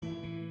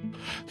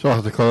Så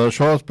har jeg kaldet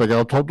shorts, begge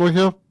av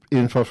topdukker,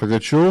 innenfor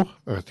forget show,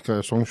 jeg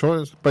kallet song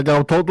shorts, begge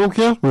av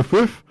topdukker, with,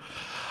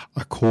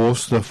 of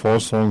course, the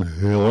first song,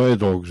 hører jeg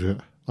dogse,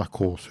 of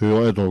course,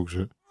 hører jeg dogse.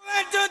 Let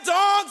the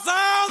dogs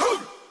out!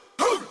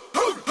 Who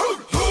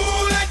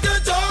let the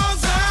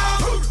dogs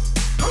out?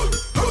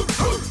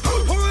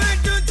 Who let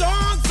the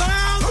dogs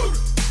out?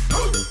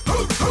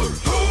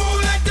 Who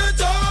let the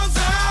dogs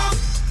out?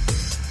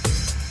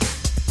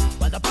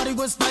 Well, the party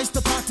was nice,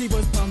 the party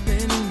was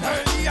pumping.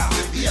 Hey, yeah.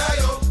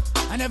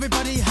 And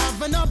everybody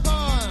having a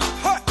ball.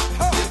 Hey,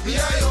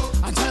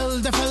 until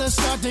the fellas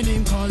started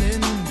name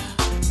calling.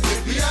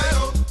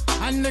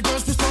 And the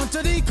girls respond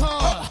to the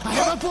call. I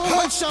hear a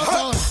woman shout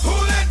out. Who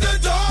let the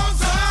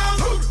dogs out?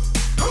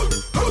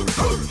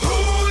 Who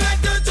let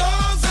the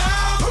dogs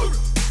out?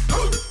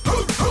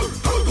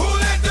 Who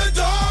let the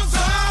dogs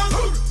out?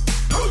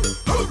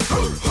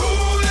 Who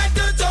let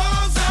the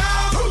dogs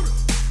out?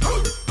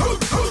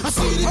 I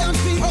see the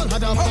dance people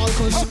had a ball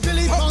cause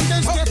Billy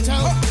Fountains get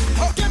out.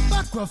 Get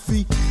back,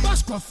 Gruffy,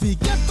 bash Gruffy.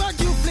 Get back,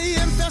 you flea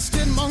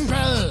infested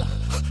mongrel.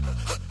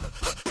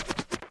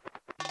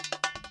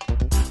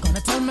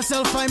 Tell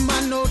myself I'm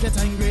man, no get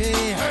angry.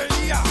 Hey,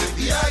 yeah.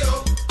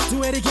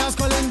 Two Eddie cows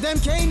calling them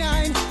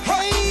canine.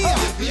 Hey,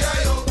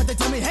 but they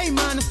tell me, hey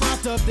man,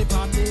 start up the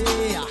party.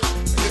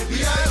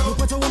 You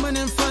put a woman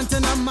in front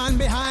and a man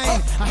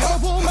behind. I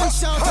heard a woman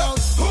shout out.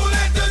 Who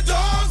let the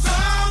dogs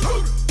out?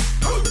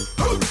 Who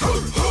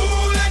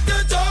let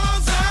the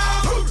dogs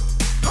out?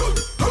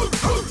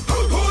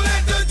 Who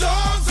let the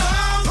dogs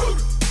out?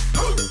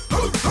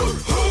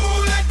 Who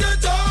let the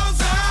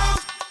dogs out?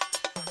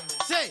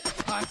 Say,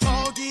 I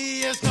told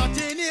you it's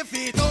nothing if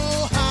you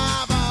don't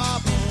have a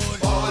bone.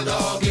 Oh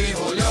doggy,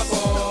 hold your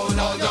bone.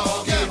 Oh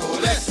doggy,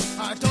 hold it.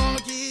 A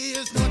doggy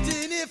is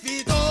nothing if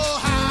he don't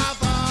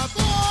have a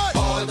bone.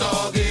 Oh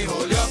doggy,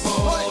 hold your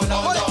bone.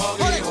 Oh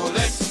doggy, hold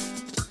it.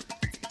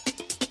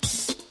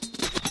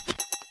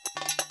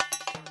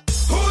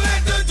 Who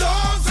let the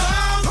dogs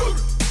out?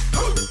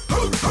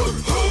 Who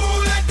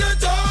let the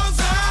dogs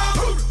out?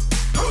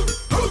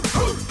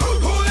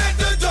 Who let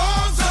the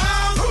dogs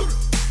out?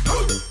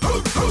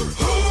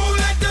 Who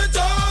let the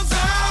dogs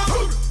out?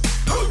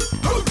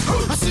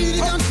 I see the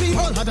dance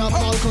people had a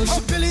ball cause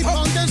Billy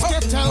Fountains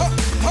get out.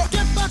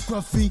 Get back,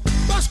 Gruffy,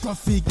 bash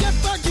Gruffy. Get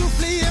back, you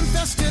flea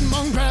infested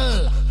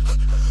mongrel.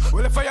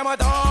 Well, if I am a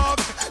dog,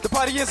 the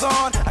party is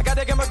on. I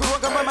gotta get my groove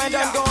on, got my mind,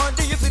 I'm gone.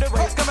 Do you see the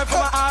rays coming from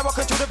my eye?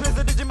 Walking through the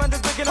prison, Digimon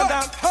is breaking them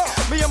down.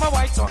 Me and my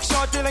white talk,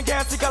 short, dealing,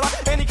 can't see color.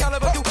 Any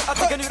caliber do, I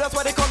think I knew that's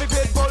why they call me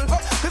Pitbull.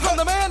 Cause I'm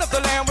the man of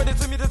the land, with it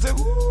to me to do.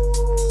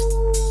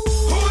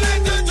 Who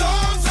let the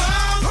dogs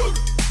out?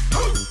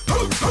 Who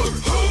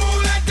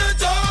let the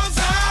dogs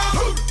out?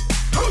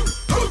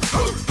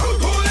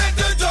 Who let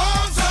the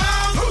dogs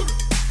out?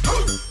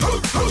 Who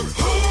let the dogs out?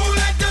 Who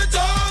let the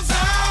dogs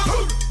out?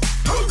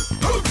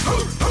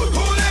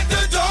 Who let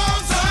the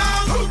dogs out? Who let the dogs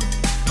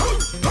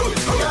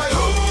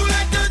out? Who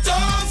let the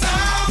dogs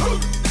out?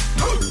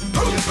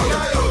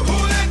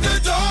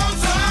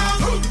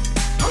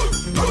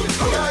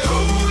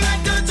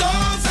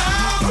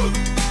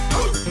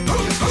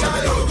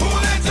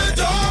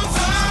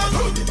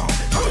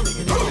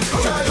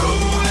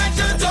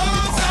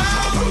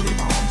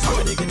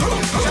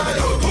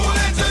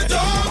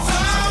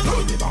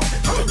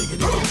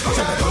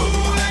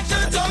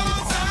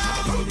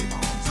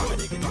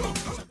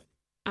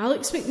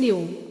 Alex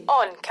McNeil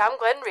on Cam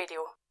Glen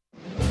Radio.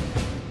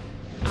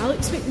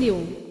 Alex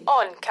McNeil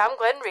on Cam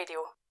Glen Radio.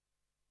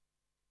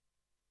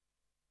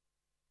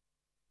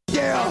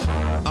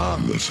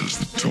 This is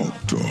the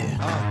Top Dog,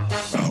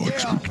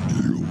 Alex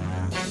McNeil,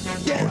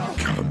 on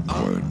Cam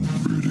Glen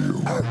Radio.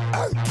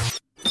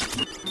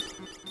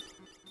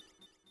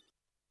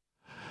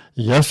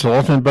 Yes,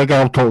 often big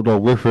out Top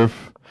Dog with.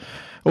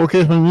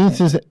 Okay, so my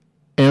niece is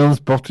Erin's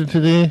birthday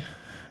today.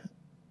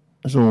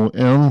 So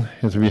Erin,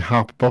 it's a wee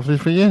happy birthday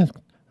for you.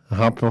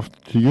 Happy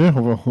birthday to you.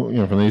 Hope you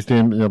have a nice day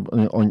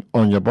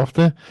on your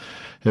birthday.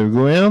 Here we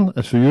go, Erin.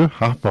 It's for you.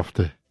 Happy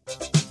birthday.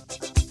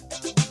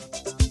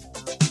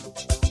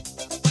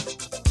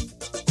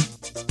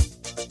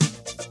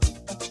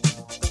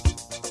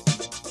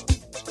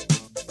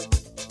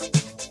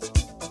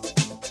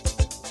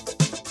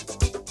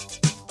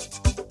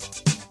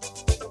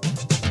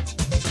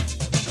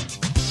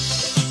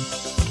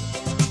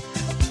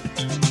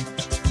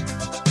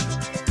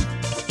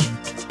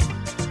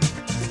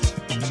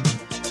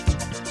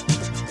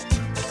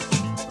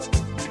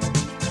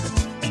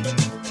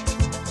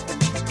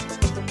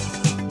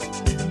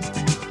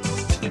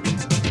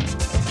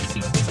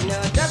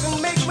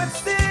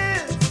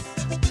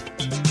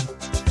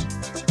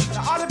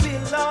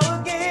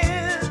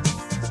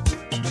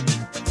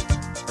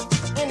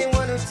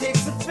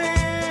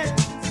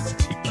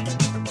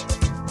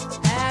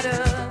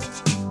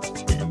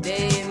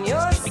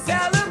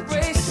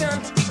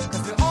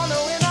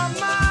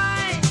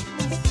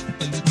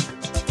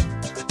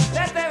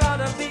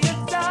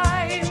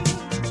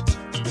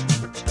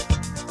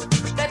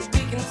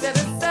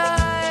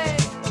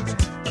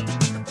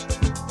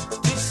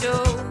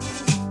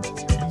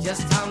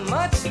 Just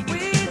much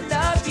we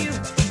love you,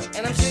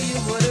 and I'm sure you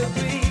would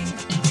agree.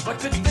 What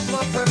could fit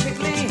more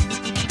perfectly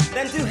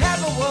than to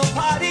have a world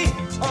party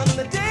on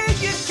the day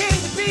you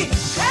came to be?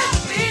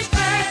 Happy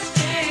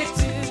birthday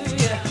to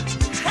you.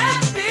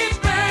 Happy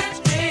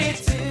birthday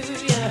to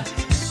you.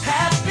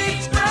 Happy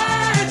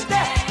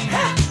birthday.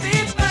 Happy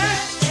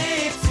birthday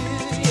to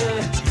you.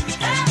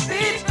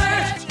 Happy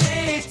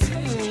birthday to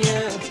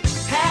you.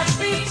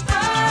 Happy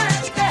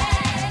birthday.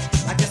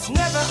 I just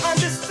never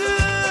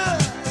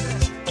understood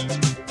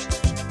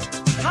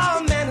how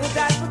a man who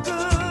died for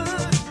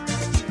good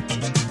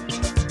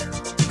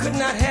could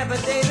not have a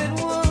David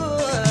Wood.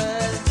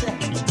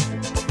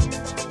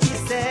 He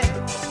said,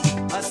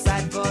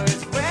 aside for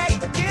his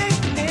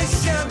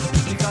recognition,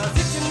 because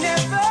it should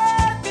never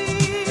be,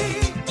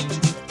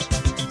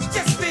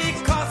 just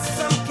because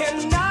some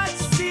cannot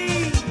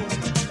see,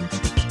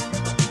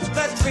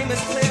 the dream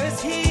is clear as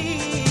he,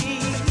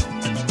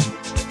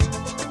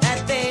 that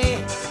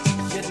they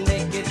should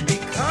make it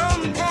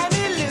become an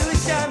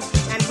illusion,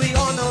 and we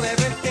all know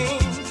everything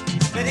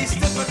that he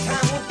stood for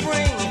time will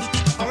bring,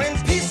 or in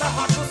peace our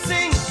heart will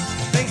sing,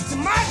 thanks to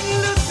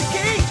Martin Luther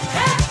King.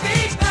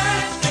 Happy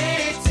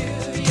birthday to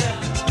you.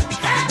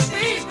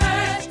 Happy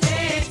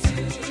birthday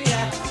to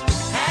you.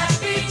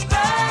 Happy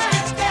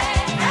birthday.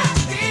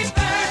 Happy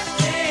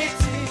birthday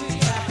to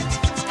you.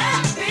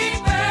 Happy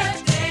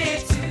birthday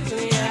to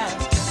you.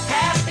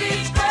 Happy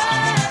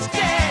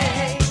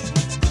birthday.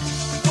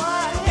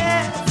 Why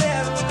has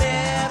there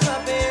never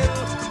been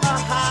a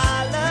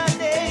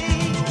holiday?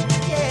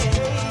 Yeah.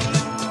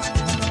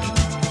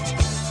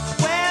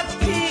 Where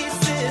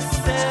peace is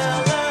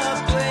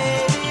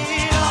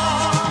celebrated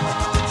all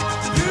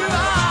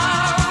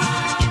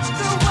throughout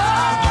the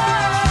world.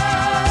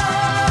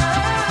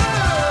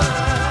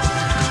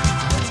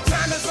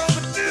 Time is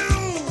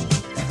overdue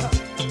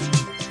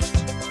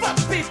for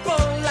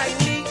people like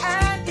me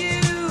and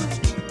you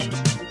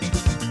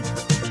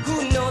who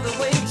know the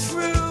way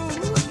true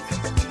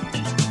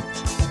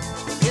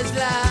is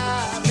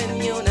love and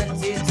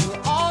unity to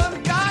all of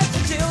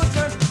God's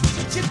children.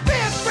 Should be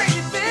a great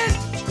event,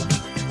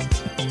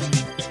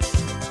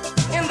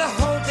 and the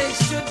whole day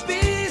should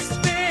be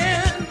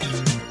spent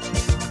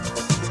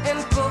in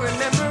full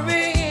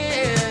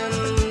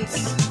remembrance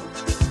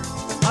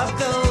of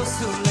those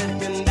who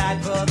lived and died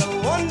for the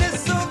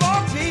oneness of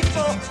all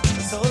people.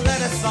 So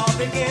let us all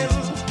begin.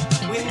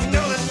 We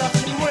know that love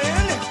can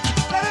win.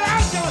 Let it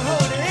out, don't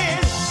hold it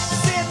in.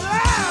 Say it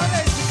loud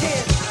as you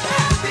can.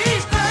 Happy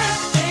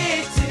birthday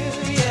to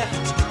you.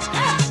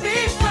 Happy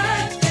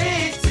birthday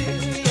to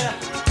you.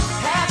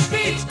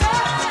 Happy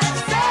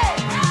birthday.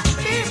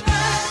 Happy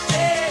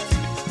birthday to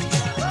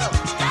you.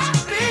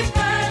 Happy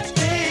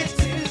birthday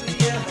to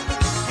you.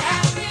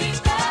 Happy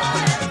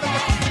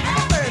birthday.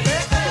 Happy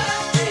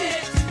birthday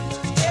to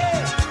you.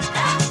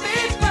 Happy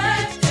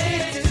birthday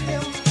to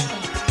you.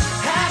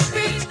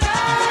 Happy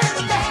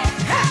birthday.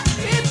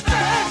 Happy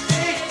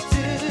birthday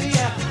to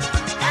you.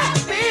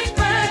 Happy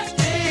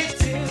birthday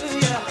to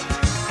you.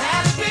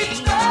 Happy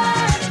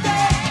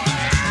birthday.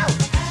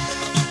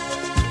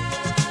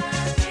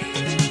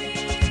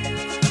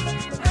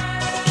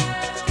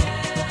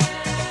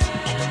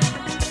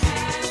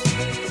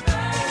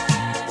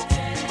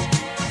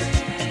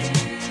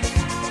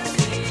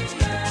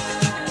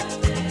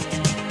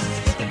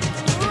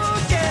 Ooh,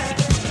 yeah.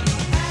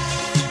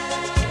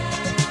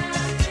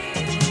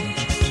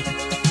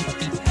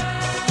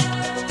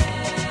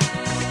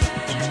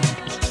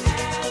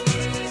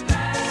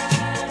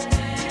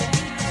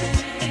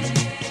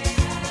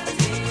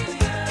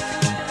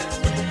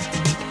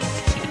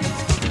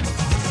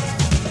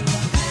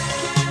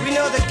 We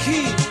know the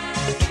key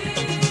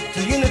to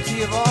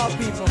unity of all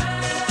people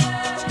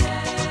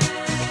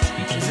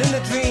is in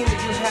the dream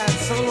that you had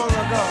so long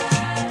ago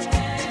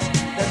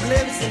that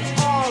lives in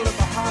all of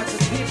the hearts of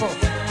people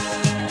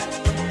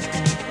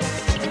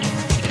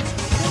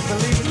who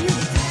believe in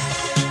unity.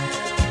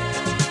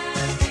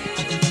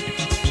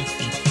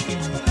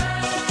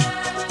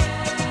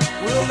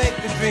 We'll make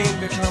the dream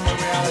become a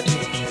reality.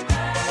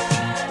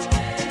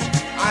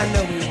 I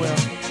know we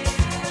will,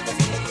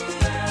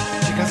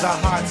 because our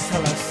hearts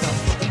tell us so.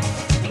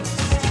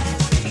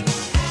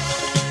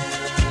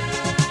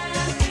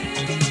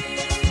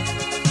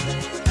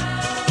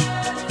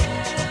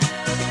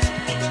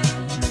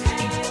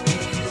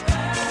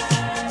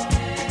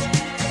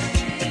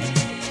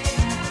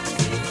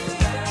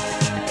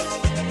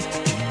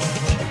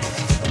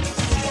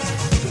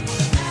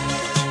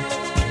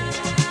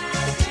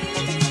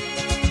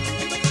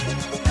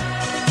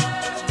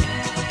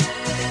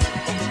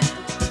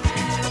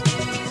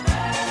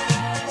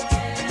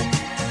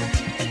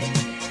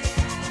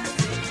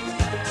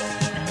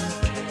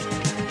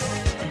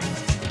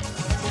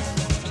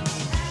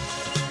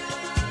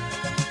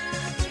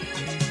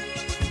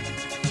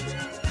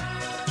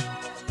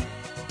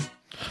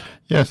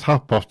 Yes,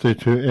 happy birthday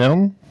to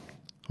Ern.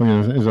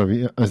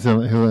 Is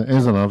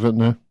an advert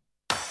now.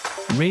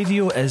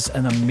 Radio is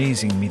an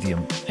amazing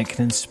medium. It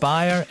can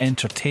inspire,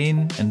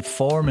 entertain,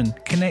 inform and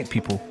connect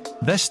people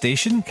This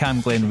station, Cam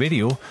Glen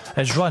Radio,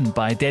 is run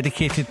by a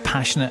dedicated,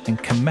 passionate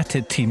and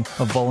committed team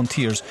of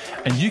volunteers,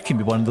 and you can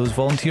be one of those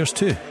volunteers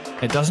too.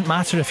 It doesn't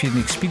matter if you're an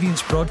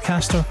experienced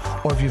broadcaster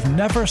or if you've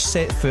never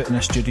set foot in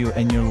a studio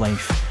in your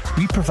life.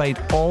 We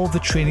provide all the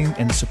training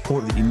and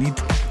support that you need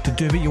to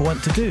do what you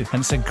want to do.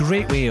 And it's a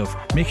great way of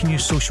making new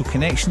social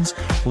connections,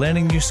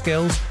 learning new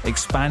skills,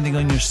 expanding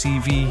on your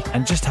CV,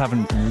 and just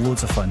having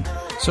loads of fun.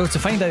 So to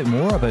find out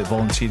more about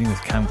volunteering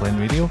with Cam Glen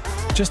Radio,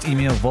 just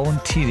email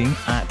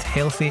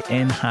volunteering@healthynhappy.org.uk.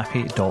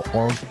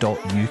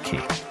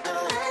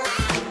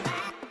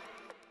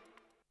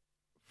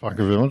 Thank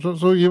you very much.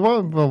 So you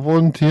want a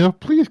volunteer,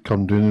 please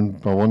come down and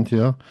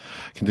volunteer. You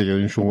can take your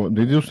own show at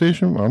the radio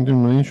station. I'm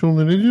doing my own show on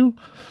the radio.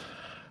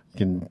 You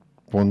can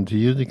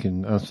volunteer, you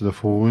can answer the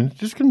phone.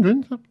 Just come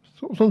down.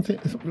 It's open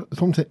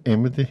to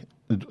anybody.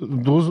 The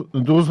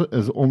doors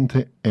is open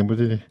to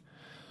anybody.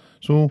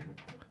 So,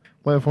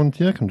 let a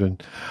volunteer come down.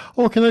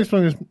 Okay, next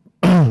song is...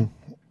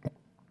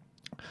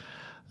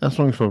 that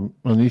song is for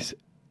my niece,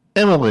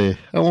 Emily.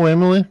 Hello,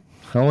 Emily.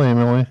 Hello,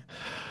 Emily.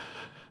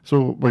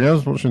 So, my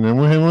guys watching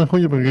Emily. Emily, hope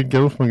you're a good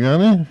girl for my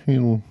granny.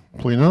 You know,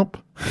 playing up.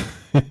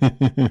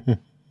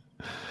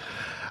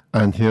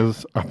 And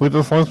here's... I played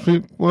this last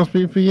week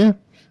for you.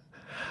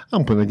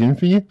 I'm playing again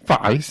for you.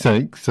 5,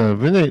 6,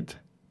 7, 8.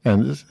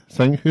 And it's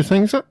who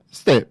sings it?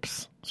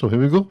 Steps. So here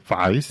we go.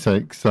 5,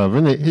 6,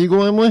 7, 8. Here you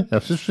go, Emily.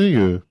 This is for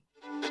you.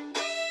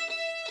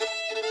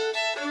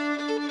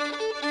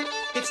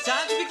 It's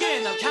time to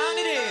begin, now count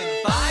it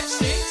in. 5,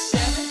 6,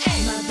 7,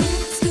 8. My blue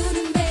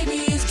scooter baby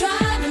is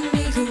driving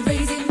me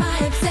crazy. My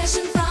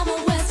obsession from a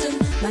western.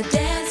 My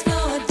dance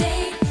floor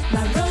date.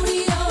 My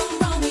rodeo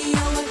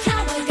Romeo. A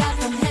cowboy got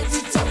from head to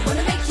toe.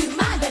 Wanna make you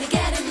mine, better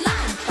get in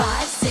line.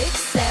 5, 6,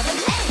 7,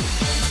 8.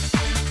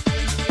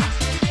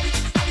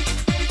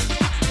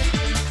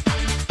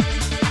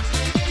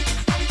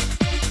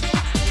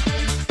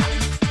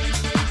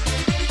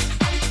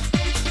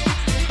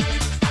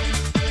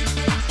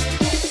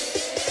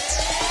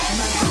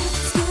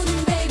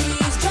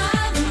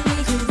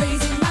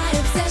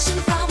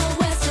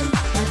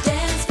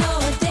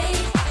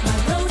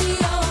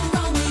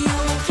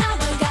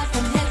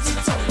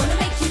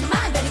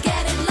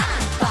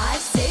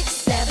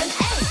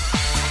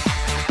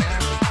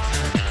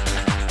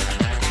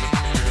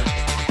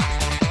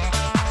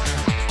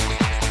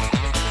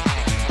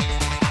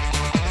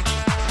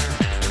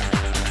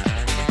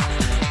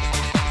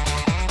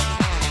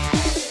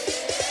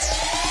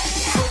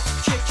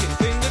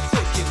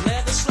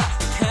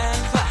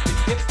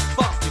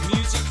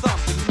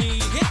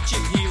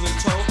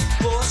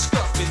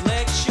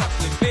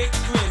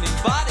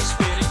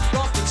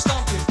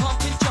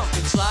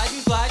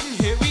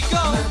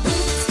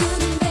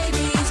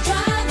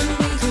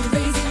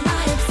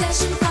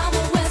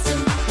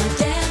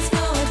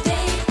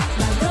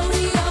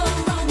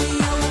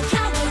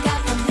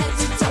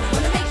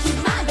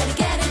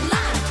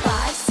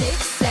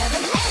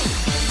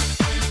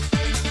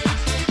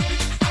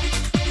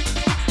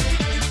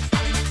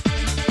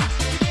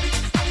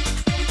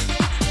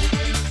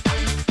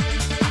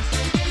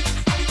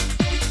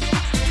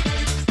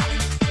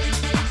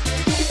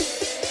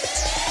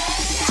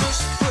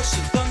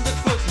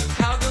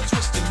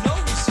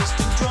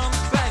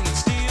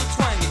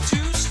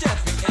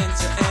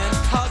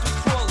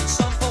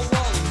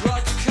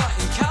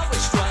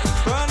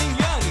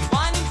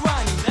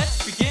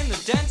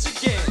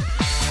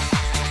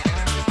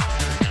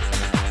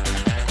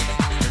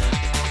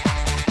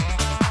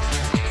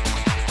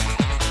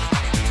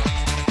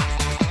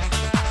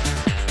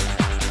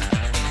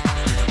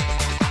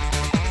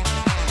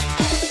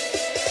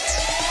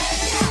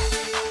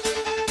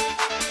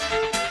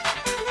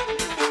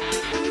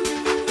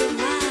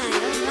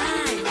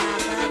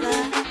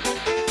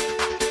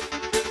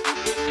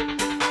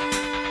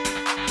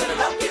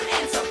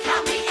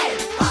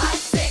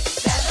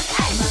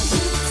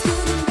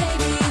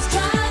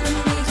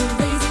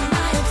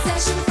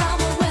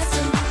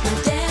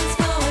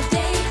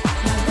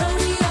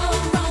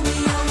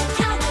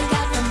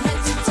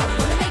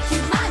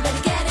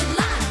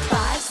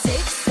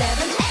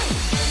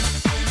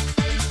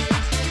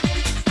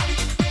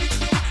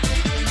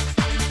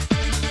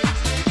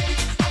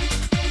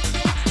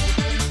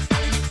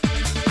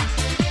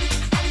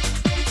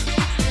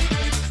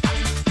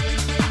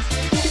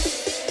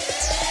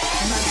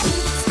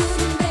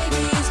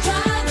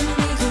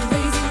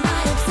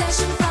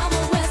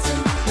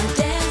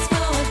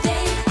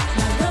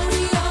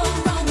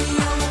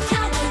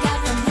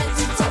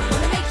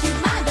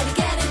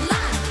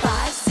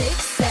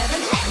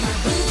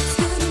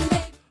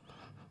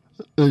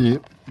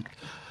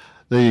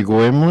 There you go,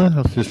 Emily.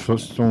 That's this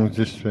first song is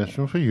just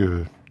special for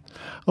you.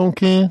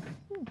 Okay.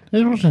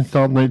 Here's watching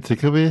Saturday Night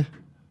Takeaway.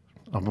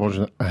 I'm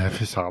watching it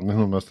every Saturday.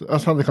 I missed it.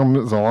 This Saturday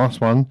coming, it's the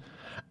last one.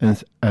 And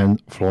it's in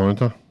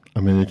Florida,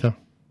 America.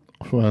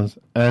 So it's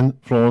in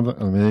Florida,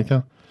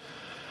 America.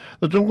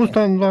 The jungle's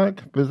starting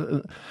back,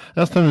 but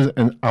this time it's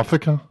in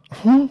Africa.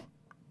 Huh?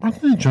 What's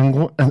the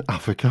jungle in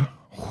Africa?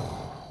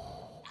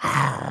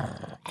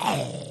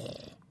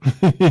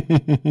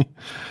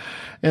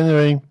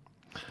 Anyway,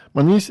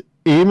 my niece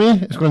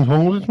Amy is going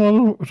holiday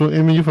tomorrow. So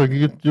Amy, you've a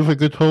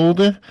good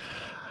holiday.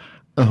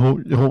 I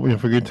hope you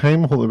have a good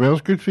time. I hope the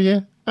weather's good for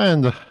you,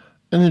 and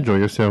enjoy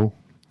yourself.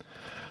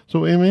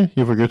 So Amy,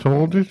 you have a good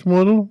holiday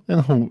tomorrow, and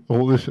I hope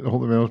the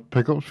weather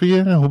pick up for you,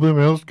 and I hope the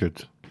weather's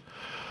good.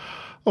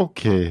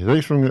 Okay,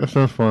 next one is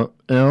for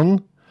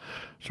Ern.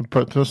 So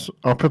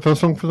I'll put this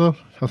song for her.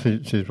 I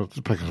think she's got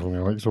to pick a song I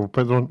like, so I'll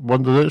put on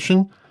One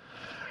Direction.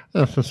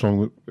 That's a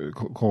song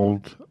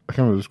called, I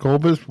can't remember what it's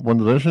called, but it's One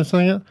Direction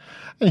sang it.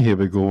 And here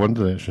we go, One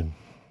Direction.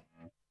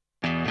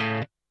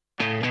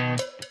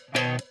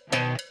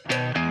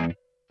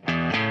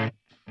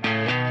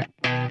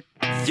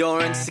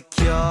 You're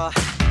insecure,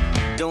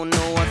 don't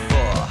know what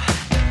for.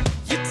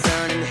 You're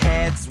turning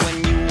heads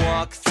when you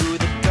walk through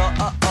the door.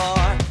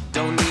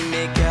 Don't need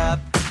makeup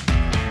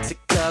to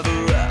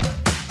cover up.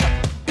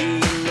 Being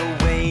the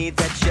way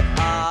that you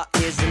are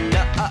is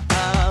enough.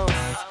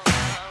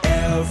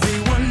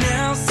 Everyone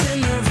else in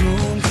the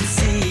room can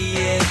see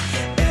it.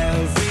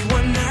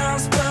 Everyone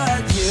else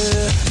but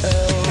you.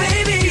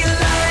 Baby, you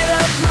light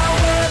up my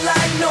world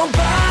like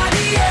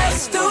nobody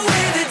else. The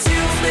way that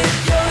you flip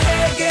your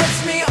hair gets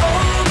me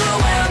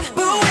overwhelmed.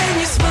 But when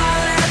you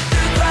smile at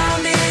the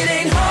ground, it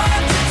ain't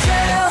hard to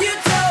tell. You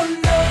don't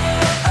know,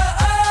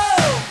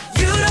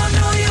 you don't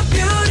know you're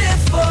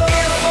beautiful.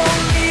 If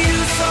only you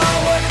saw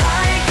what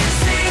I can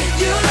see,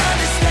 you'll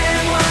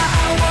understand why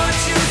I want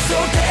you so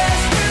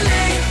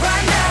desperately.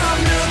 Right now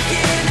I'm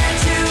looking at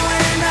you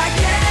and I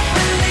can't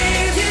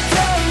believe you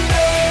don't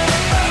know,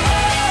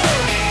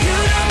 you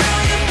don't know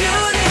you're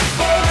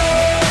beautiful.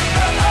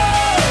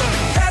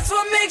 That's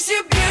what makes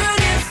you beautiful.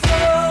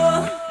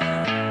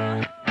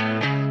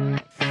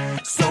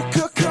 So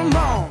come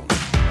on,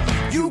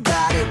 you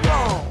got it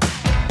wrong.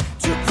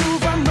 To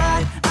prove I'm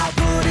right, I'll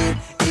put it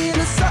in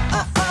a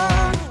song.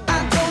 I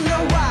don't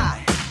know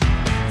why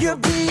you're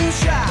being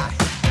shy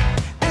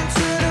and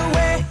turn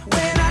away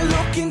when I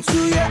look into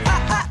your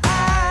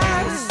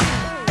eyes.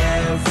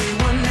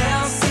 Everyone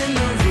else in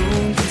the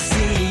room can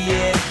see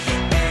it.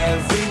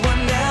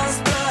 Everyone else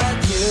but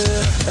you.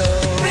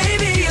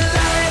 Baby, you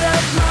light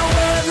up my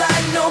world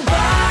like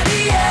nobody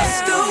else.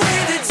 The way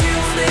that you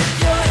flip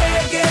your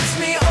hair gets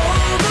me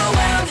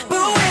overwhelmed.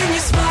 But when you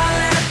smile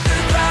at the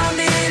ground,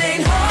 it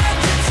ain't hard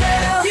to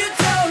tell. You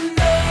don't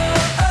know,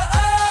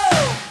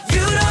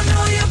 you don't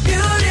know you're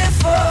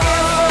beautiful.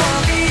 If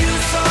only you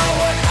saw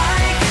what I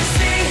can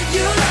see,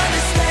 you'll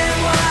understand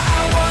why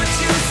I want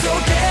you so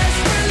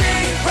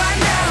desperately. Right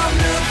now I'm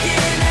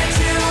looking at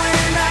you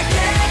and I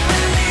can't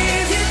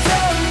believe you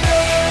don't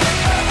know,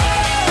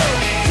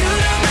 you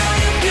don't know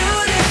you're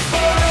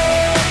beautiful.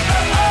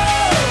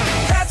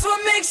 That's what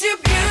makes you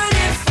beautiful.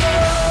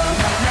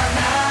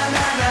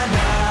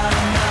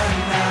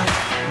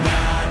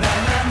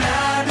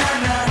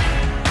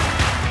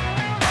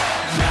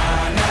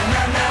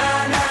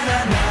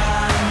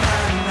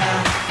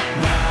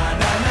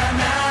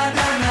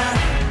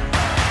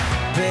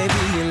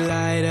 Baby, you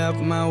light up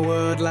my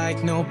world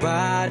like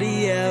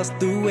nobody else.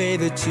 The way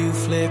that you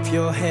flip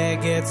your hair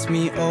gets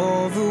me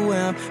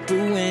overwhelmed. But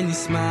when you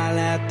smile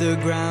at the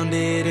ground,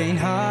 it ain't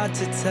hard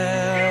to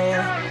tell.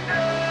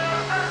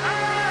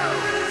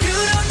 You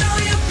don't know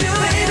you're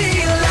beautiful. Baby,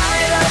 you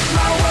light up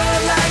my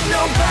world like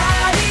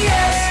nobody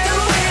else. The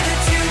way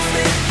that you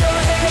flip your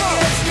hair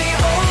gets me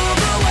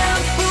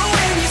overwhelmed. But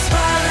when you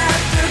smile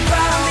at the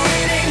ground,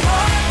 it ain't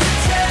hard to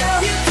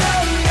tell. You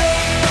don't know,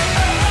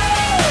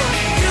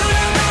 you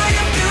don't know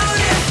you're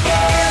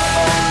beautiful. If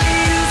only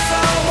you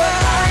saw what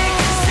I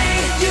can see,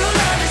 you'll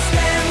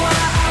understand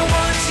why I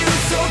want you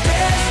so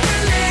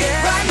desperately.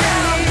 Right now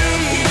I'm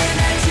looking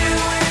at you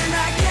and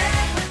I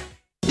can't.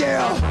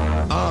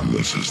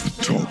 This is the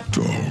Top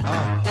Dog,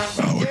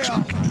 Alex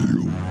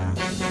McNeil,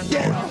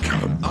 on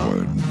Cam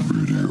Glen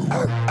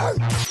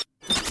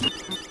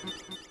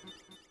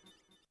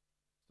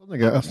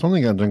Radio.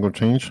 Suddenly get a jingle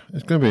change.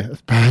 It's going to be,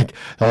 it's Bag.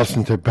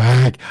 Listen to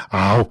Bag.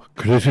 Ow,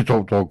 crazy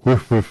Top Dog.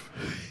 Woof, woof.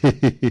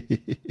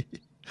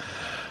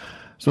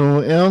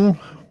 So, Ern,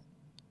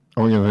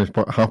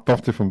 half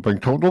birthday from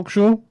Big Top Dog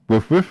Show.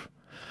 Woof, woof.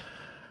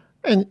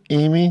 And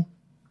Amy,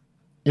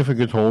 you have a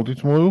good holiday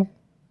tomorrow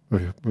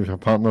with your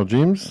partner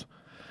James.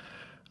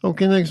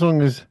 Okay, next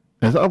song is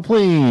it a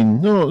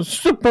plane? No, it's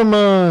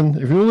Superman.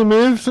 If you know the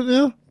moves out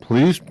there,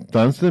 please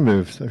dance the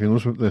moves. If you know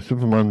the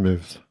Superman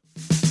moves.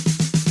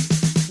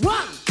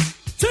 1,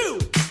 2,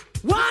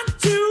 1,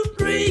 2,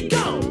 3,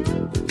 go.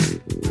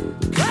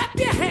 Clap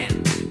your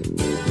hands.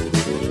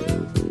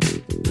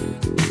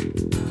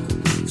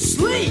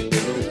 Sleep.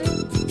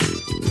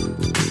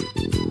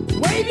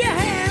 Wave your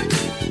hands.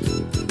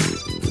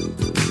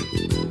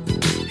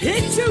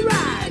 Hit your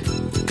ride.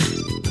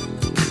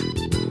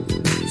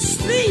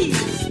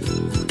 Sneeze.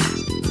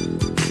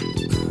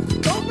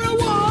 Go for a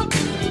walk.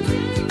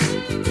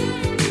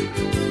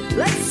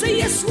 Let's see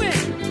you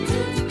swim.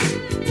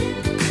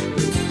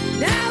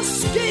 Now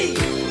ski.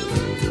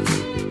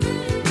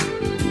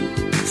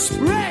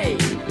 Spray.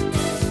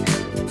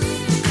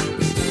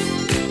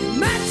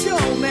 Macho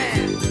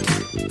Man.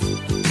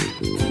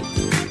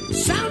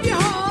 Sound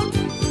your horn.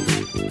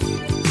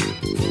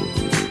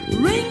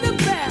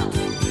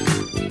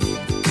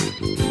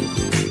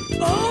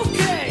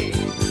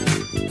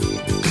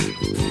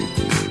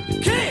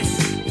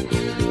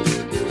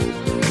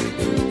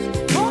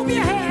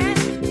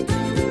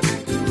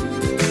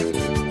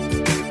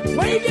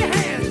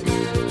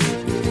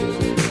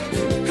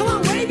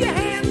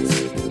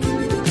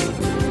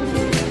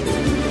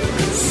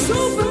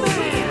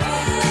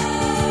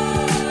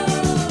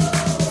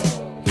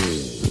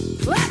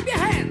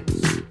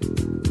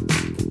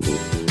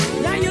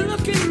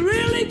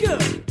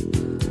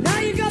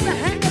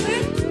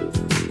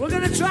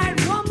 gonna try it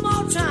one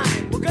more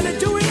time. We're gonna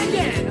do it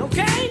again,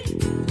 okay?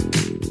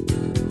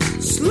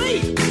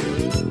 Sleep.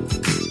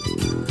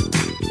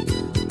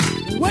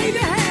 Wave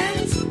your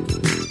hands.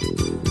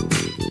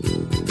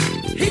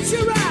 Hit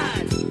your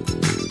ride.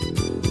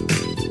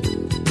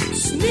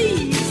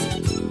 Sneeze.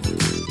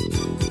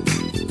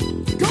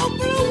 Go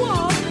for a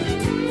walk.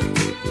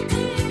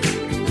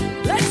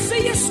 Let's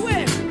see you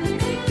swim.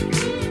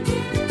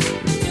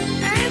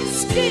 And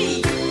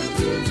ski.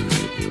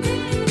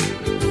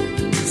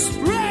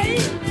 Spray.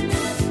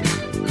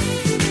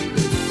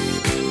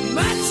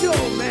 Macho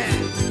man.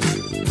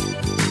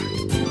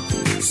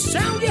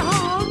 Sound your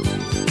horn.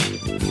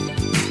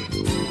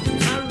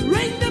 And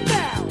ring the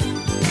bell.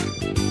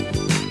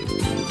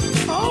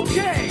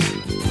 Okay.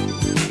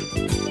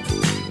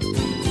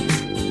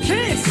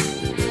 Kiss.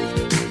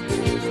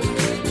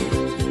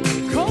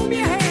 Comb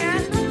your hair.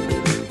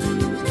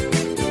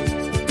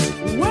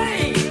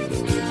 Wave.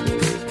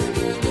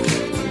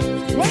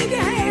 Wave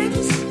your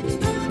hands.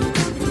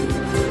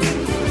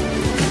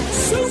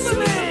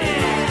 Superman.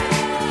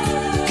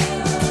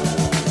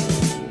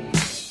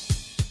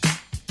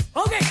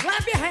 Okay,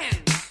 clap your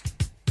hands.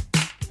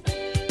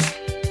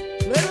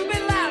 Little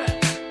bit louder.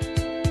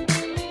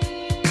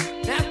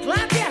 Now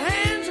clap your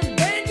hands and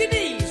bend your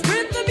knees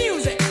with the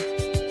music.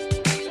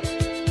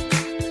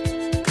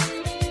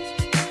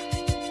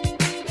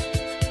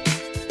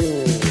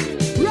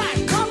 Right,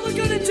 what we're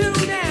gonna do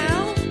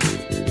now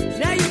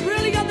you've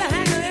really got the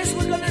hang of this,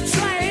 we're gonna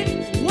try it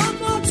one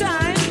more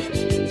time,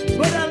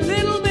 but a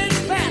little bit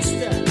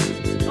faster,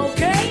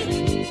 okay?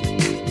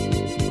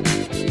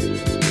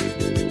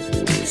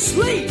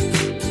 Sleep,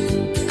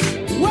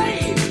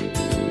 wave,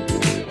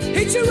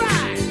 hit your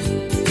ride,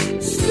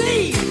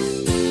 sneeze,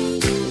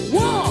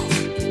 walk,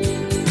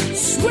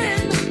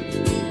 swim,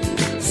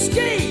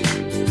 ski,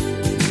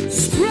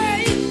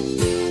 spray,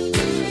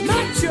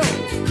 macho,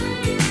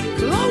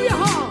 blow your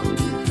horn,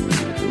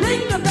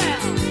 ring the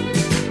bell,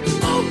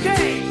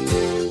 okay,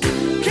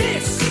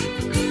 kiss,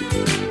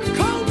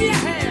 comb your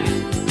hair,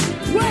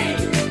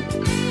 wave,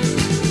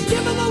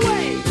 give him a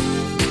wave,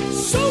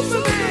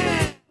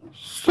 Superman!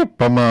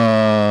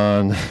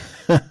 Superman.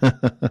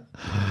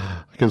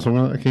 Okay, song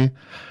on it, okay.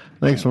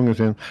 Next song is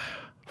in.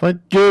 For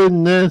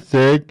goodness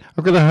sake,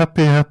 I've got a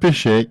happy, happy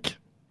shake.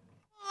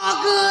 For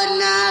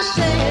goodness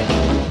sake,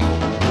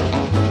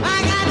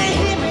 I got a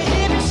hippie,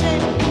 hippie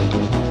shake.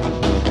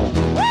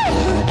 Woo!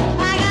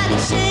 I got a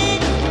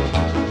shake.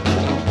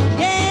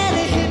 Yeah,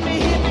 the hippie,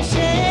 hippie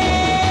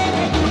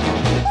shake.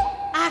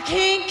 I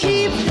can't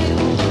keep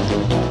living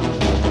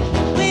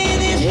with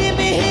this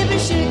hippie, hippie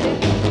shake.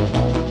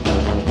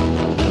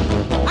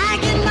 I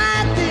get my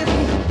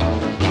living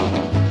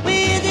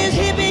with this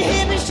hippie,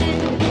 hippie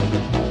shake.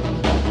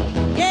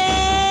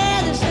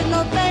 Yeah, this is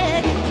no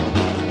thing.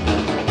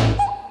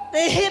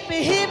 The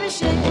hippie, hippie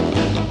shake.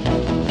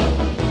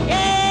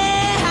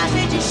 Yeah, I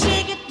said you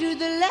shake it to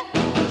the left,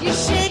 you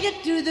shake it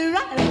to the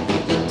right.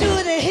 You do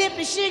the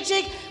hippie shake,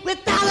 shake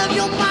with all of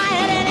your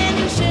might, and then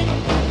you shake.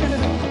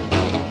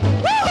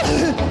 Woo!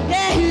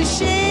 Yeah, you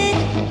shake.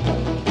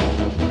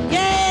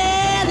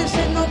 Yeah, this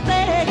ain't no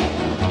thing.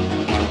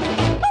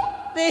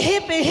 The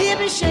hippie,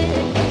 hippie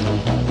shake.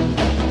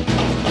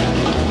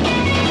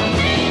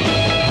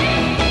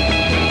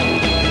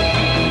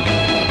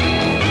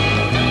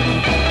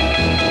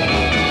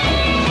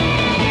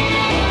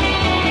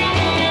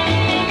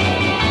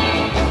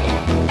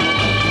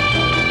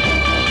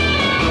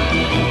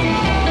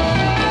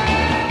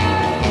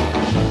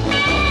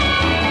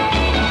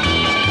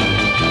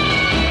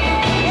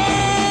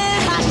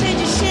 Yeah, I said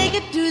you shake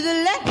it to the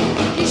left,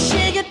 you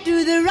shake it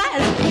to the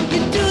right. You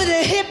do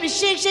the hippie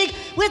shake, shake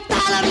with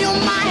all of your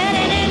might,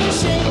 and then you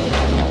shake.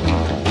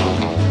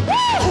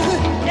 Woo!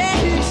 Yeah,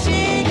 you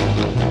shake.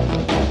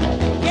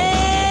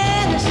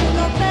 Yeah, this is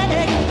no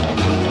thing.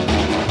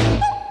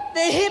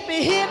 The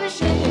hippie, hippie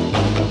shake.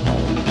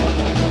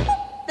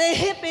 The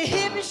hippie,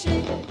 hippie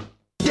shake.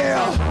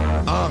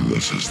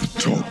 This is the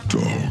Top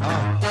Dog,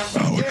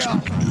 Alex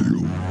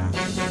McNeil,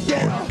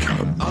 on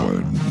Cam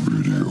Glen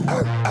Radio.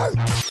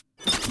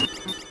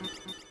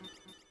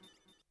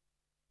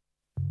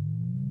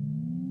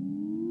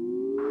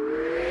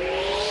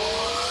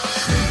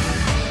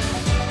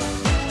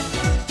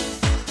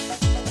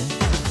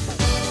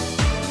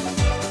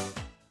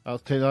 I'll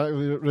take that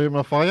room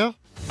of fire.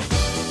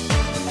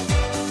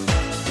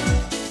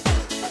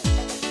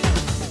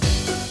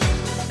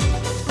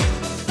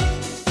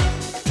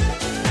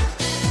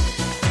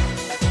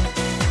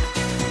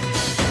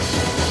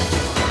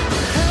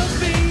 Help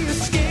me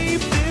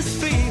escape this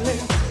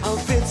feeling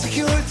of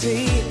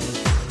insecurity.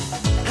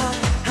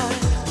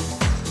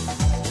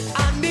 I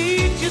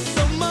need you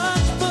so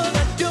much, but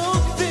I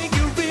don't think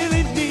you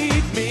really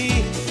need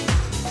me.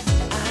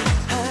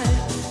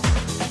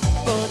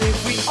 But if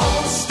we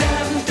all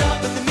stand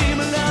up in the name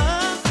of love,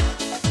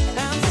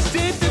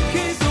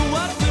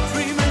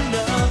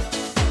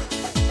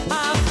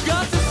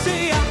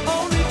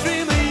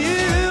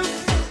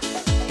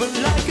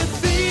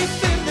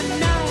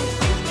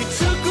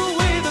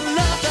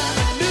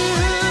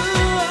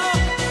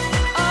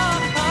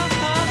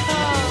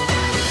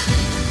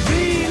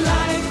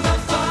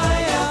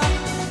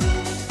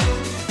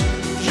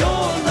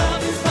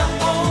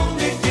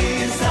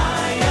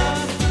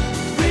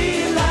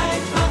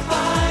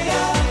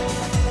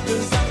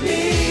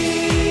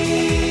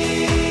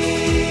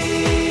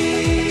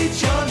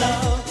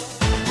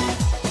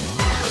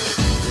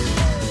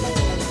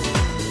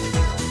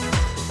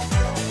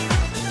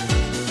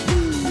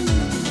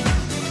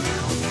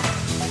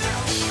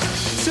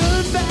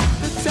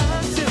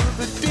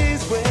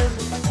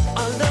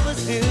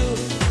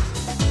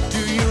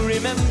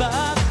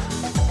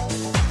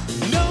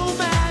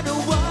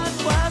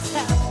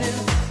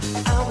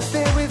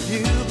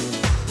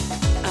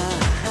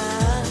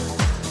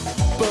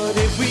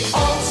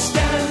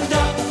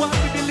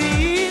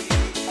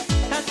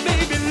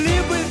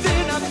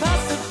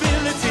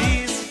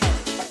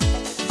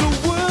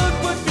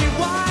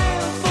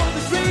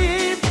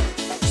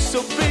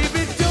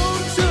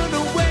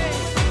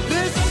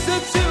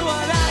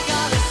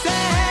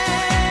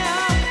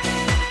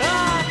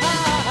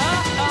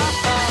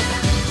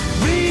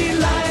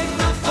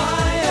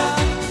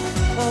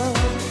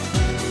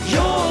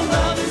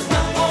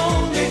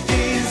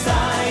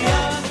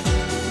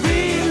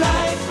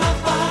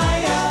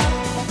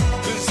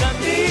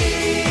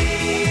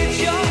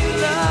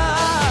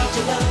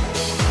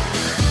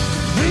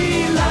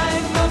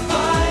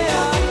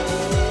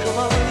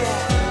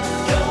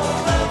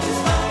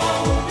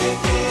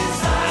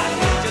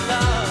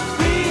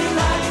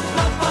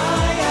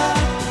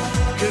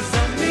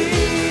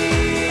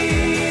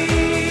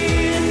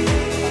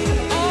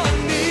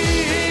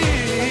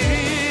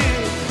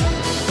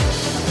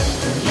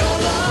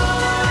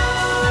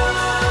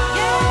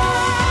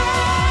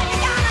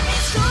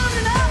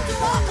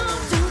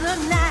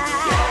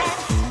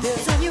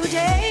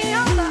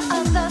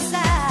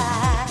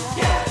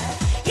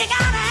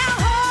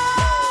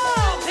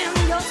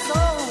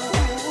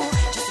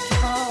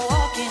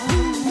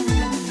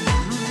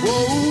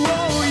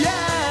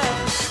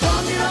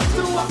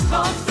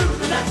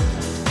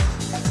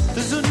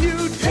 There's a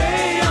new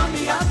day on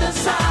the other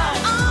side.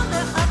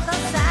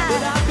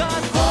 But I've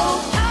got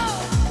hope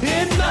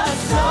in my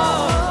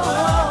soul.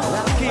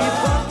 I'll keep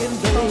walking,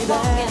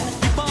 baby.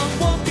 Keep on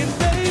walking,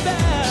 baby.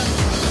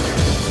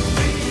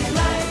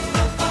 Relight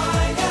my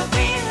fire.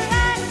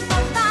 Relight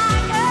my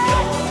fire.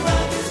 Your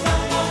love is my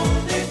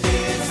only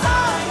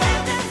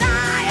desire.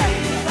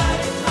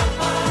 Relight my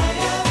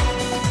fire.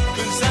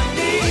 'Cause I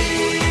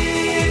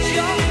need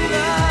your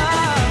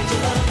love.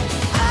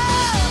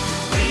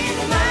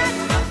 Relight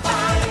my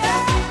fire.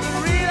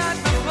 Relight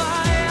my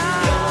fire.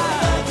 Your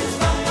love is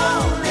my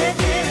only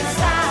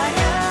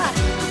desire.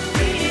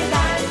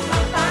 Relight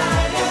my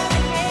fire.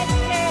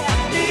 I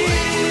need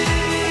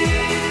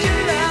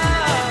your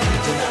love.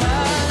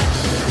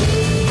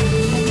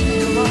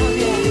 Come on,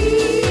 yeah.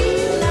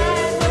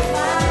 Relight my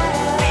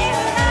fire.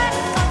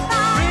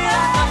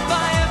 Relight my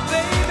fire,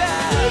 baby.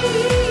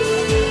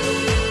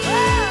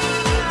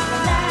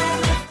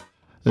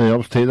 Yeah,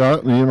 I'll take that.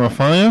 Near my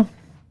fire.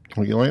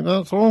 Hope you like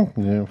that song.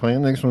 Yeah,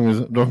 fine. Next song is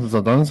Rock as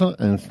a Dancer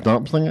and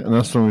Start Playing It. And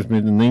this song was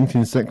made in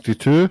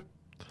 1962.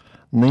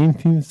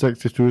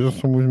 1962 this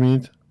song was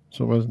made.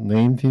 So it was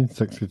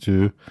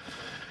 1962.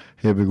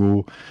 Here we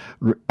go.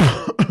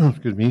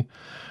 Excuse me.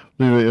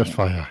 Rewriter's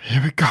Fire.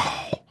 Here we go.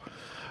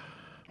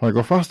 Want to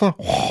go faster?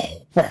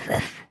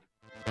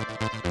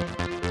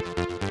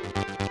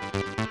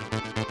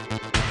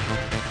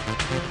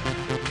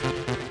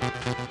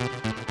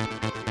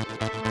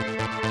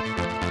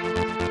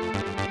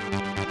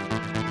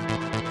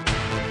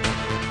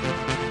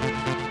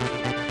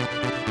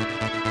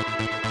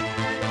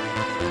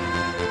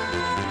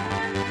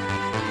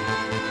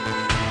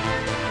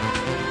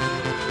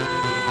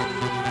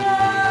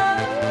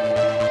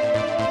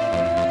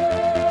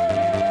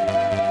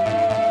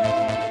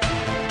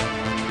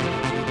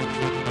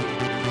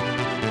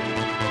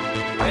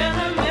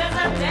 Rhythm is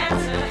a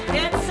dancer,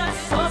 it's a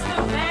source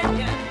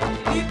companion.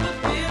 People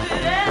feel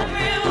it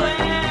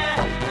everywhere.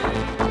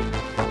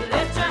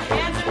 Lift your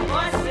hands and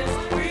voices,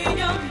 free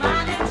your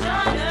mind and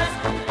join us.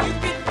 You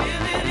can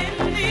feel it in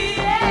the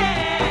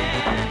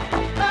air.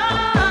 Oh,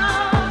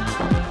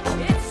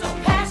 it's a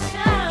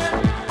passion.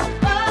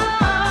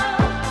 Oh,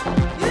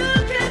 you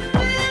can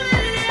feel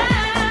it,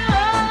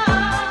 yeah.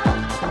 Oh,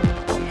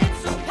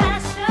 it's a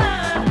passion.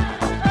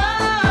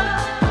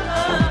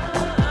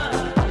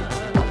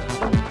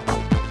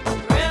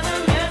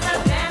 Rhythm is a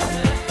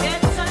dancer,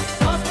 it's a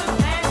source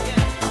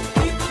companion.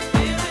 People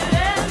feel it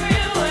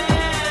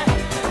everywhere.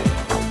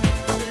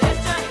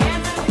 Lift your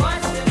hands and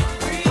voices,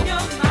 free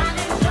your mind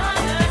and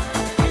join us.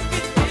 You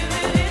can feel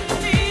it in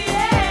the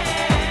air.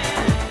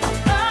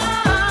 Oh,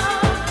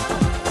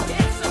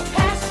 it's a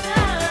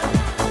passion.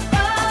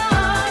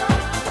 Oh,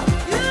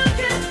 you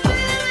can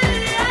feel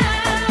it, yeah.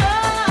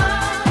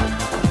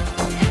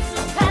 It's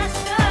a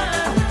passion.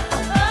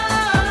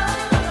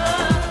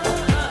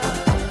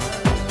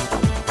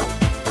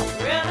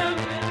 Rhythm,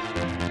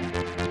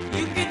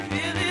 you can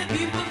feel it,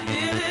 people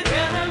feel it.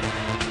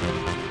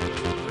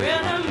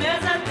 Rhythm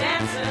is a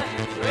dancer.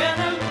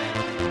 Rhythm,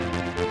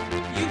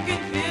 you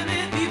can feel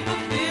it, people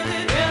feel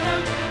it.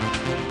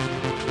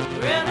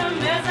 Rhythm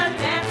is a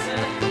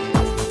dancer.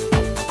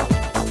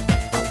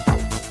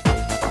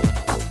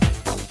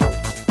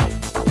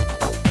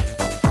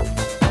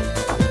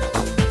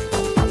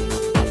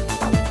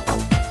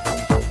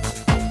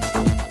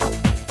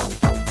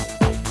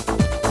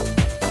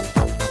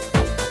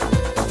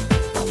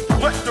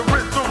 Let the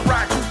rhythm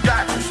ride you,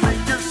 got you,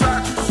 sneak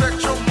inside you, set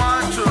your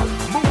mind to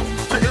move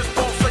to its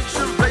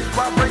pulsation, bass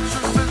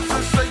vibration,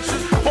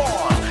 sensation.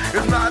 Pause,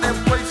 it's not in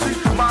place.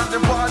 Mind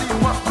and body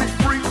must be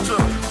free to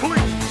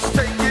please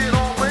take it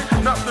all in.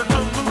 Nothing to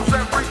lose,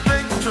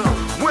 everything to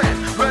win.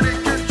 Let it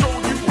control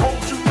you,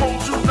 hold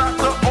you, not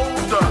the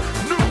older.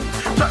 New,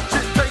 touch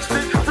it, taste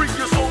it, free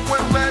your soul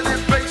and let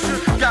it base you.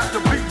 Got to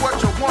be what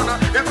you wanna.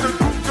 If the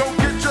group don't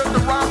get you,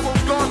 the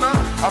rival's gonna.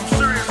 I'm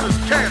serious as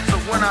cancer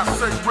when I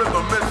say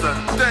rhythm is a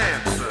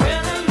dancer.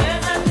 Rhythm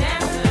is a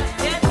dancer,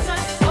 it's a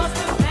source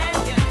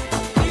companion.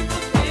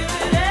 People feel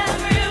it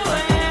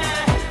everywhere.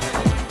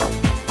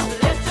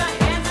 Lift your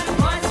hands and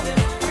voices,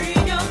 free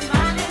your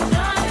mind and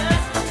join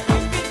us. You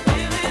can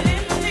feel it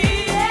in the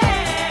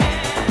air.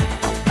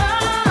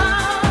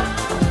 Oh,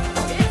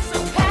 it's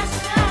a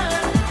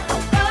passion.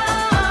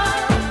 Oh,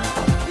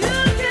 you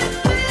can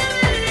feel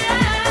it,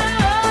 yeah.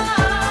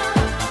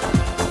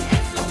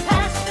 It's a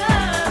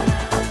passion.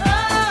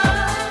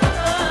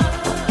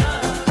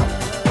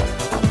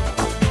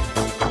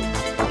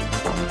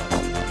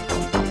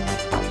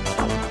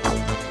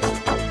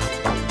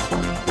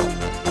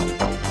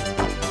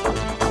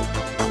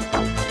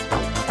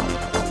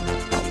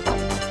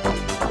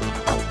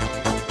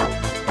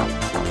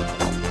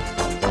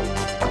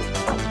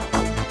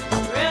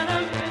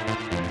 Rhythm,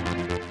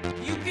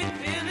 you can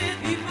feel it,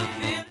 people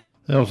feel it.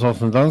 There's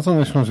Rock and Dancing.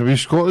 This one's a wee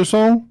Scottish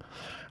song.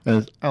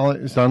 It's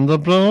Alexander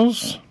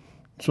Brothers.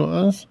 So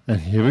it is. And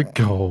here we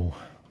go.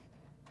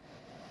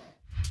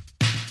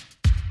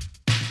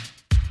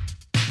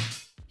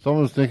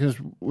 Someone's thinking it's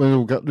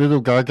Radio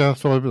Gaga.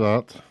 Sorry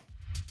about that.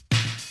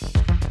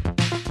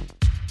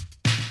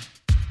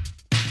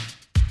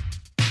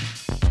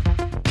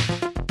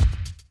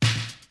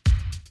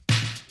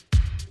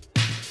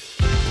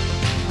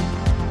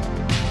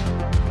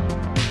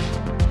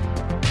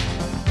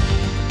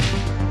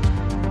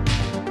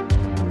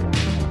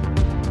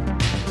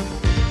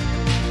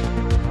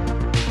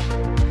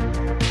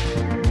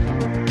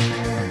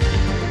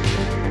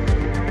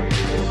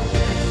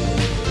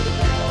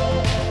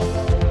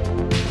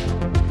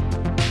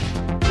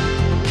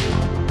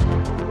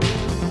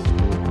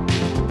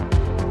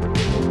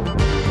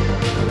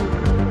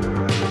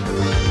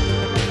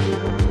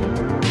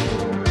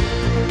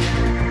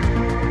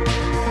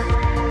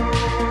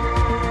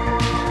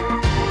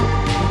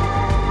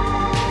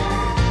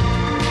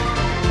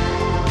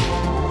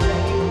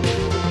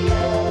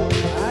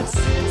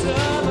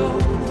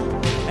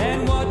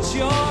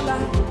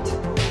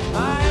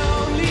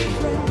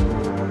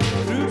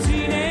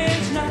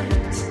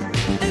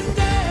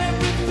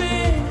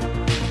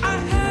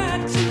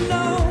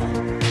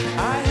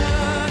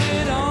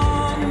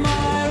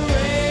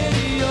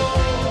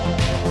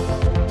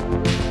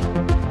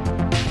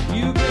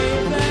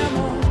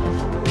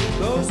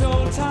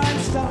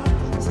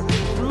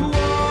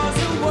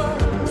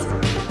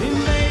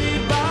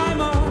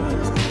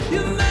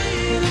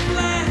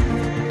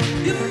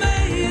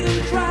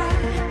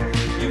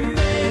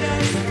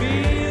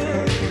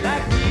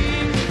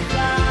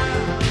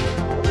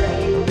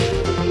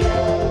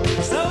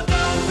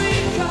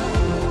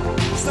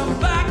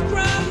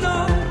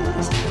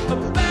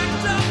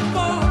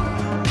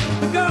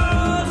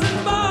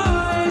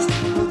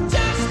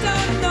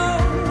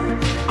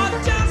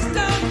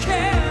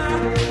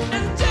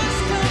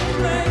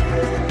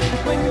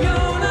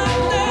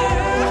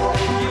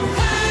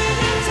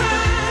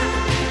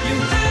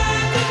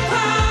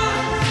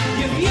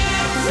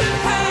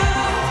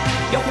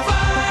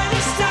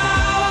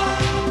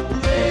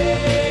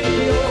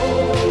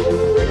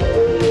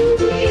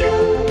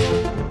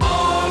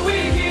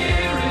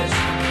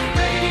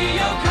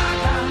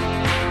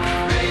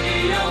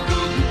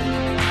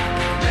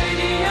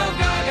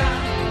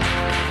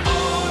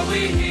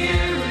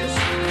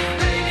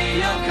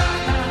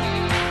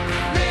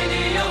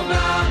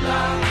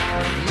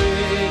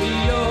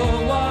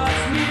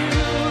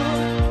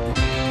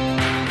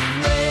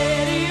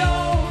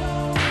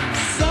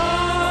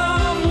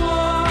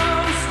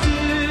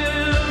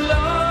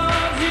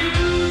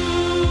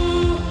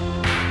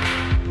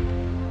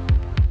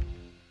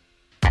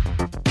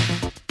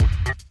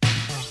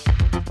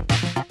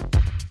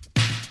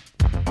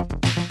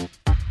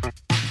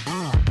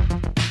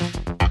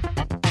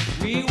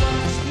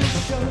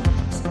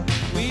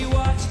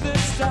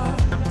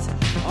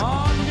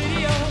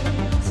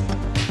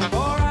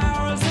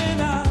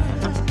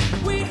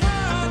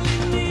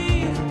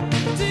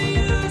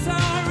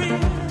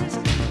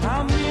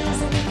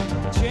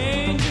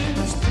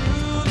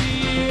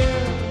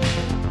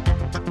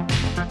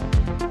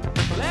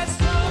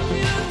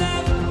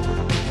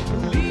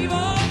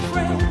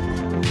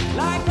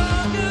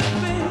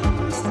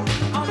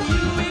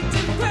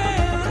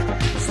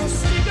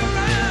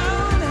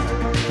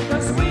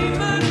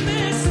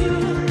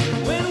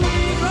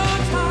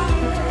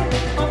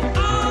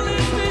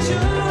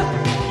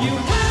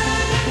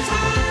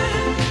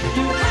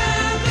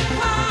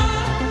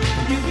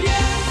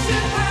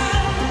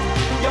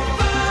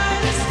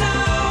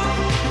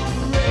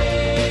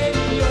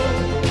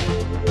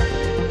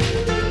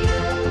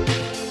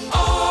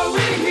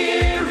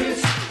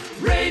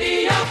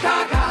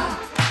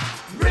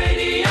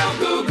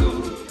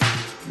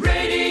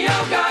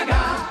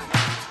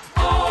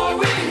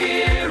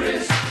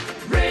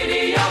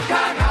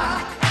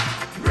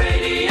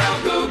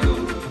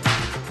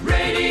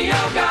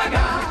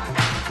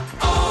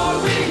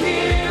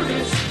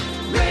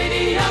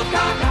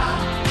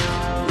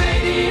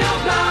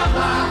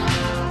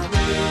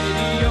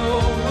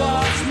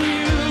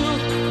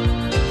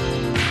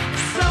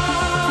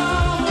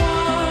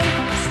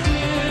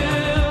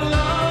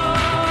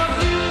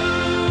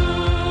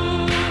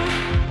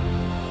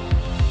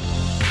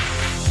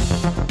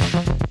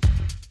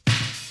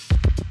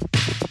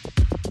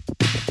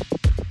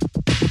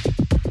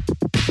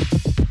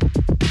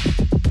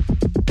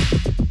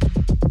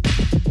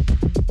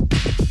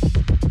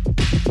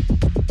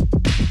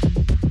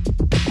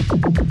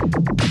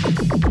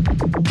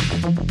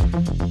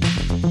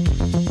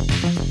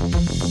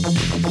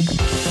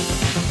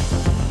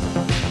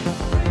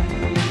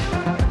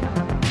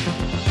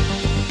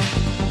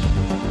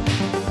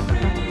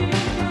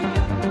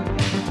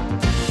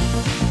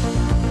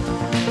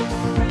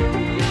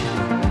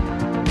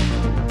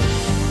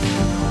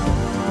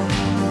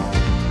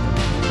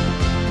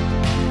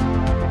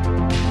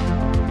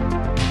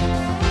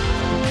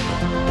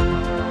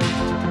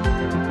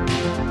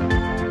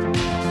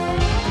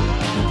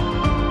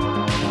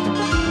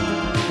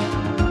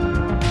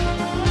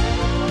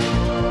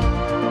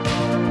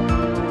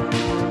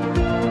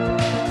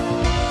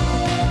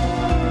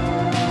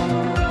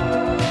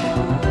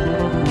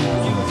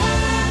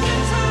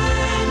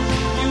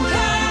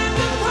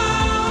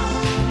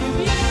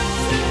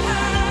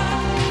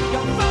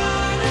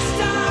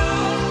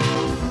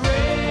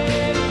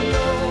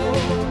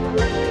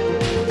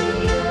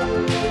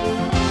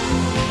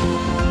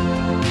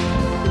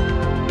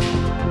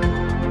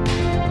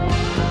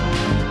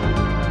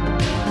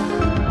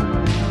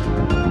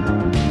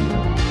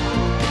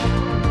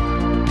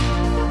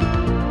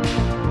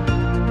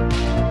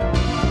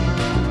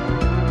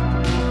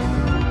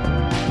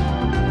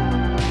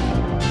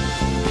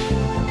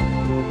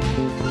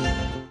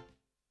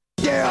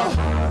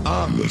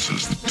 This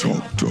is the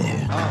Top Dog,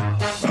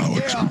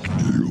 Alex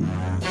McNeil,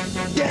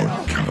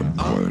 on Camp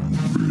Glen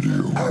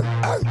Radio.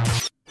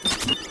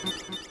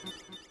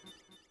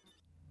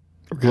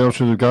 Okay, I'll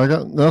show you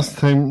Gaga. This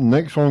time,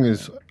 next song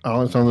is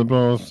Alexander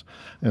Brothers.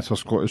 It's a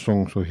Scottish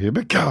song, so here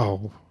we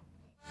go.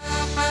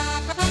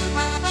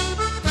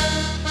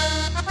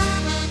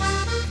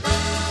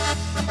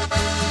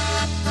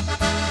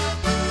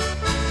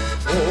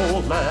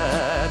 Oh,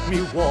 let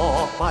me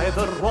walk by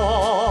the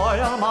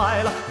Royal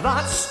Mile,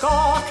 that's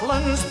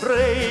Scotland's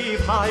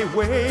brave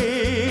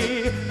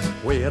highway,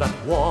 where at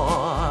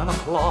 1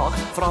 o'clock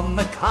from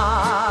the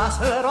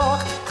Castle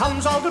Rock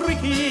comes Auld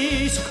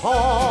Ricky's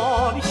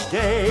call each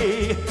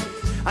day.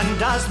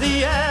 And as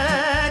the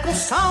echo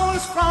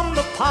sounds from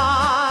the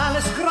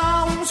palace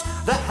grounds,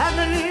 the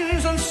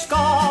heavens and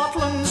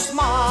Scotland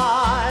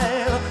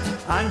smile,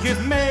 and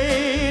you've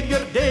made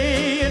your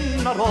day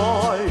in a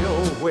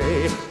royal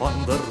way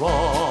on the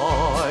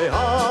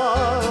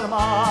Royal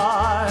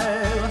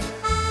Mile.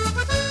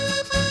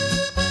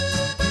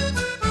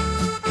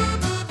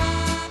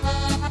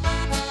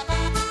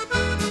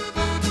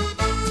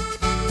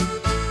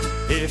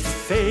 If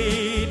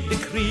fate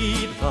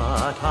decreed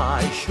that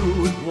I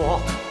should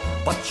walk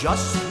but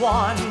just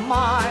 1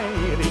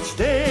 mile each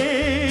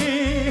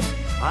day,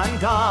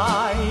 and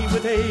I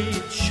with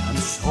age and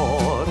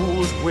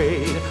sorrow's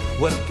weight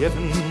were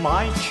given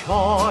my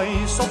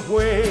choice of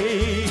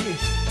way,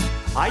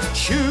 I'd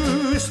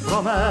choose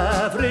from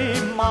every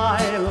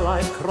mile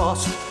I've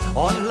crossed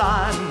on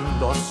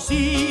land or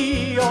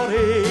sea or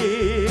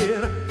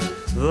air,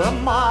 the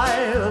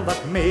mile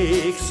that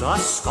makes a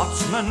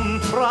Scotsman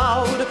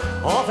proud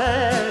of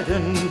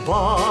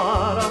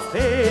Edinburgh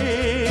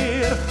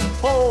Fair.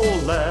 Oh,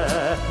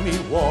 let me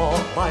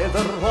walk by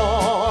the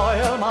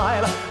Royal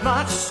Mile,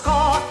 that's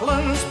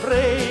Scotland's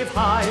brave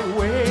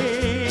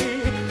highway,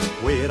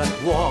 where at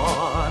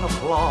 1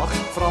 o'clock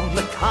from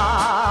the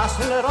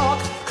Castle Rock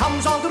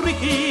comes Auld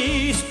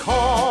Ricky's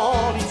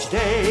call each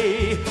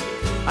day.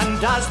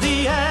 And as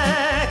the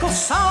echo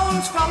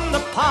sounds from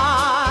the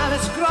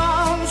palace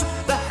grounds,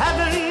 the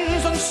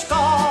heavens and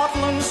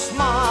Scotland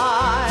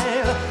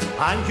smile,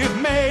 and you've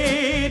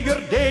made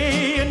your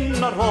day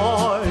in a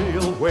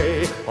royal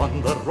way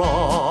on the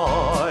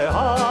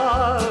Royal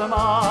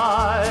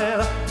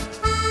Mile.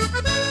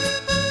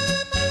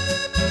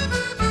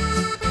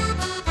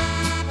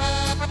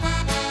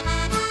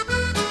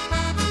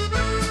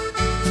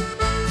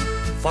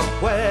 For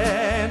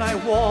when I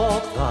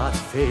walk that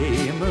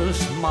famous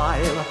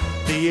mile,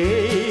 the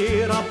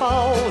air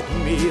about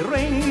me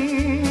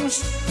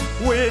rings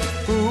with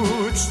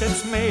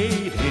footsteps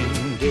made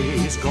in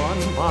days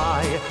gone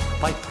by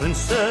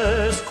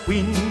princes,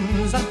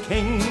 queens and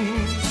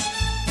kings.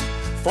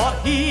 For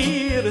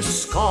here is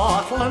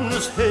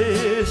Scotland's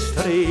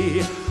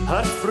history,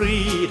 her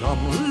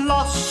freedom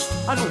lost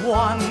and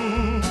won,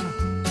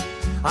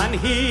 and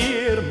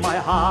here my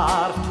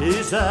heart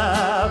is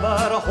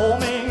ever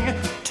homing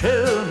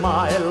till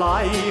my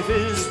life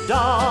is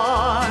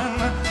done.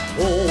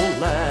 Oh,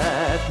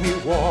 let me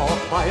walk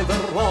by the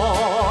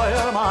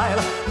Royal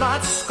Mile,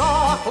 that's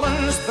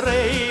Scotland's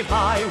brave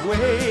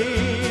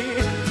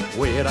highway,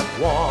 where at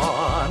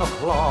 1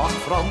 o'clock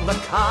from the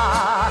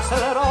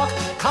Castle Rock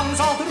comes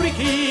Auld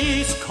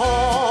Ricky's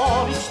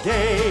call each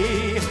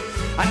day.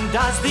 And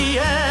as the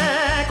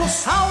echo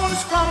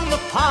sounds from the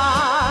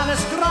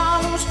palace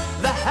grounds,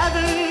 the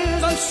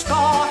heavens and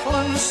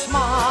Scotland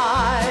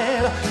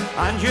smile,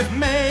 and you've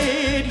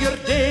made your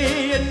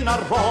day in a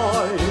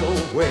royal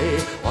way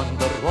on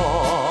the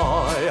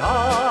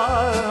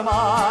Royal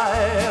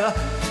Mile.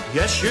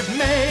 Yes, you've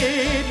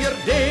made your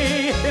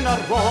day in a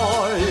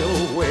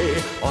royal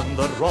way on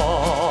the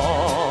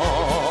Royal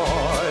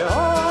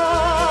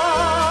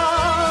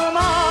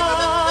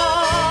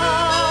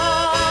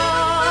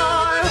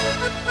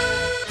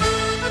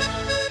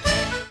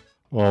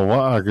Well,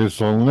 what a good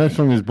song. Next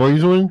song is Boy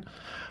Zone.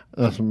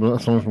 That's a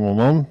song from my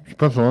mum. She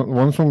picked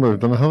one song, but we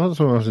didn't have it,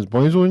 so this is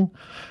Boy Zone.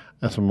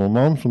 It's from my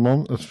mum, so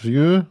mum, it's for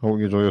you. I hope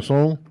you enjoy your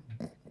song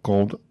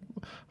called,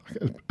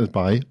 it's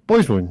by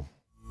Boy Zone.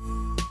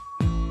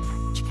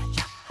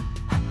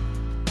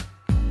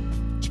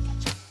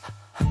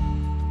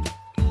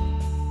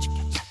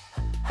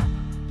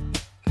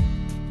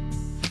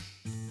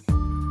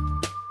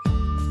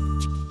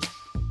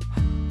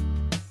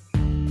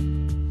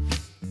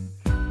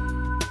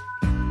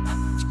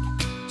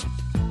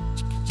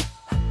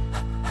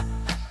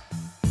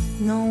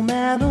 No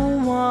matter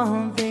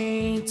what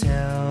they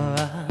tell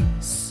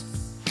us,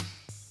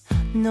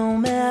 no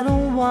matter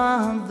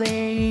what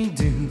they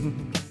do,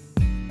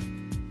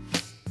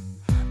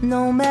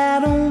 no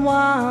matter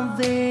what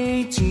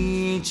they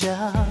teach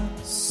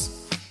us,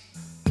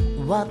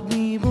 what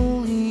we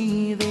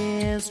believe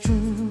is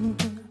true.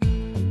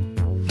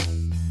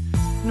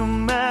 No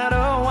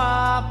matter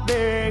what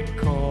they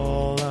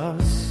call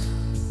us,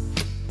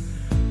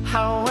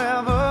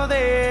 however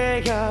they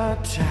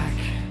attack,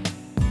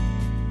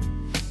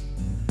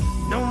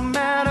 no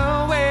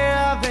matter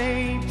where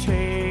they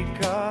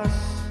take us,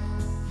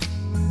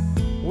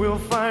 we'll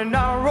find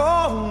our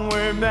own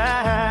way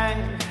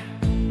back.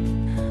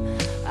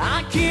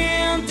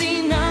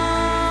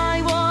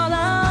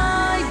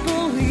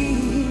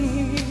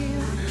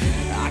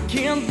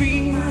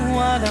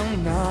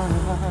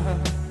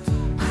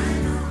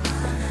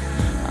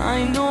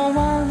 I know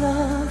our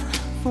love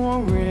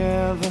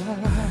forever.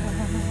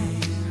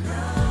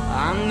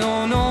 I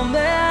know no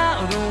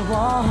matter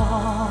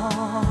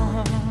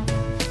what.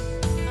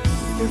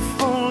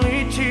 If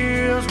only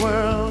tears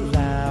were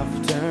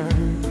laughter.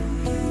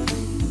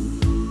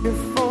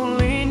 If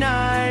only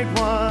night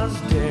was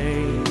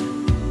day.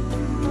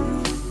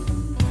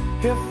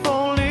 If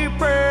only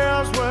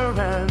prayers were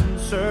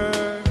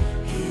answered,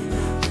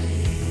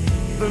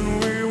 then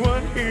we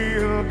would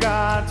hear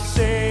God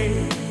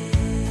say,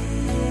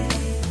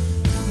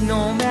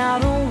 no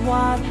matter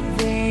what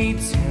they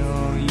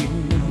tell you,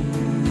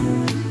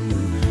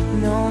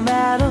 no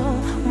matter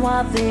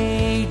what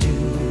they do,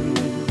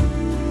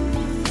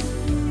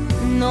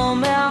 no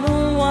matter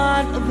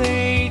what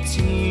they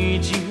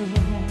teach you,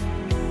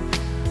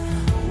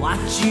 what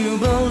you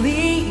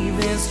believe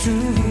is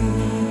true.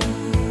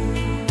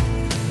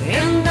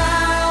 And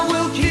I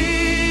will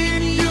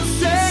keep you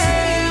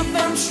safe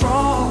and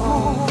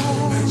strong,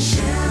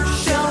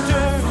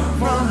 shelter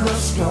from the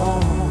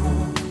storm.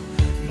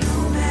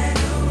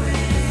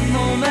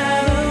 No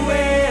matter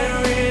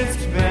where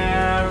it's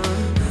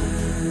barren,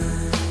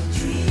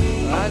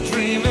 a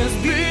dream is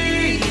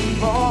being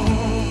born.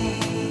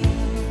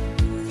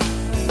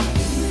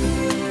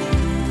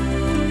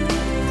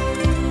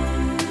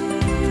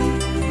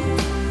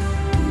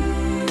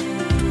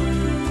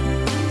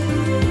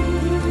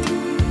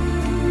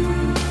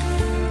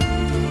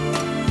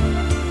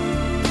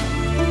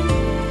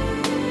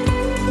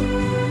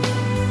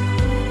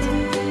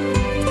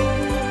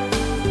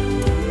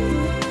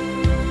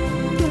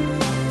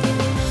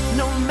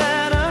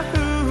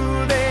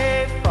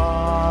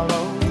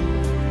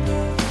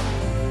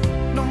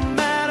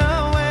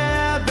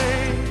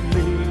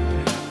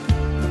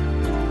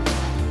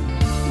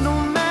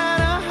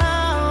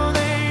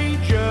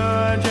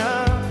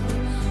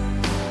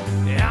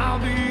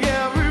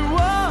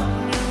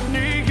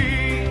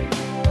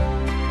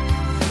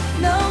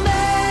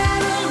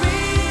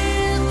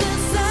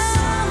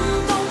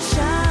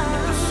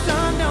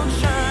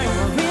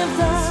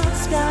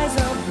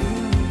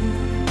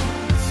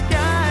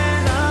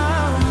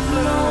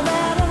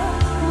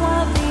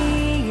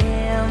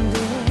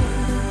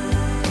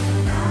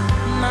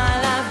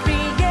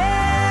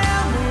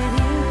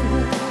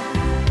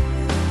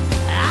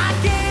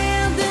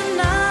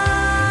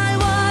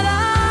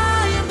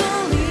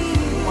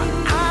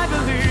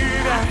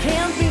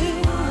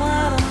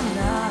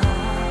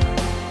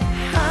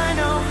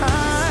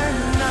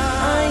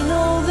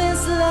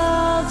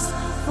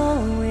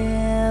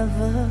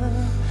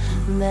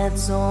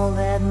 That's all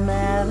that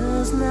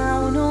matters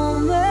now, no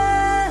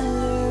matter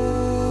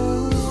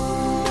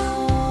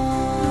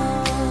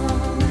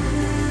what.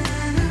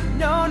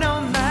 No,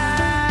 no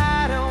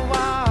matter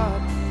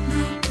what.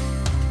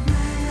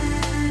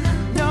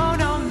 No,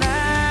 no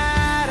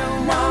matter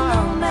what. No,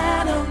 no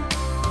matter.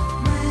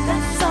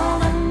 That's all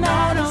that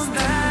matters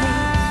to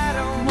me.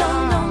 No,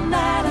 no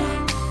matter.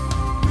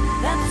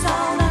 That's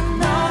all that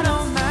matters. No, no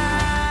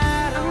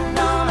matter.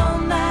 No, no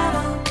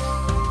matter.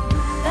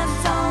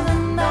 That's all that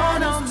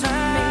matters.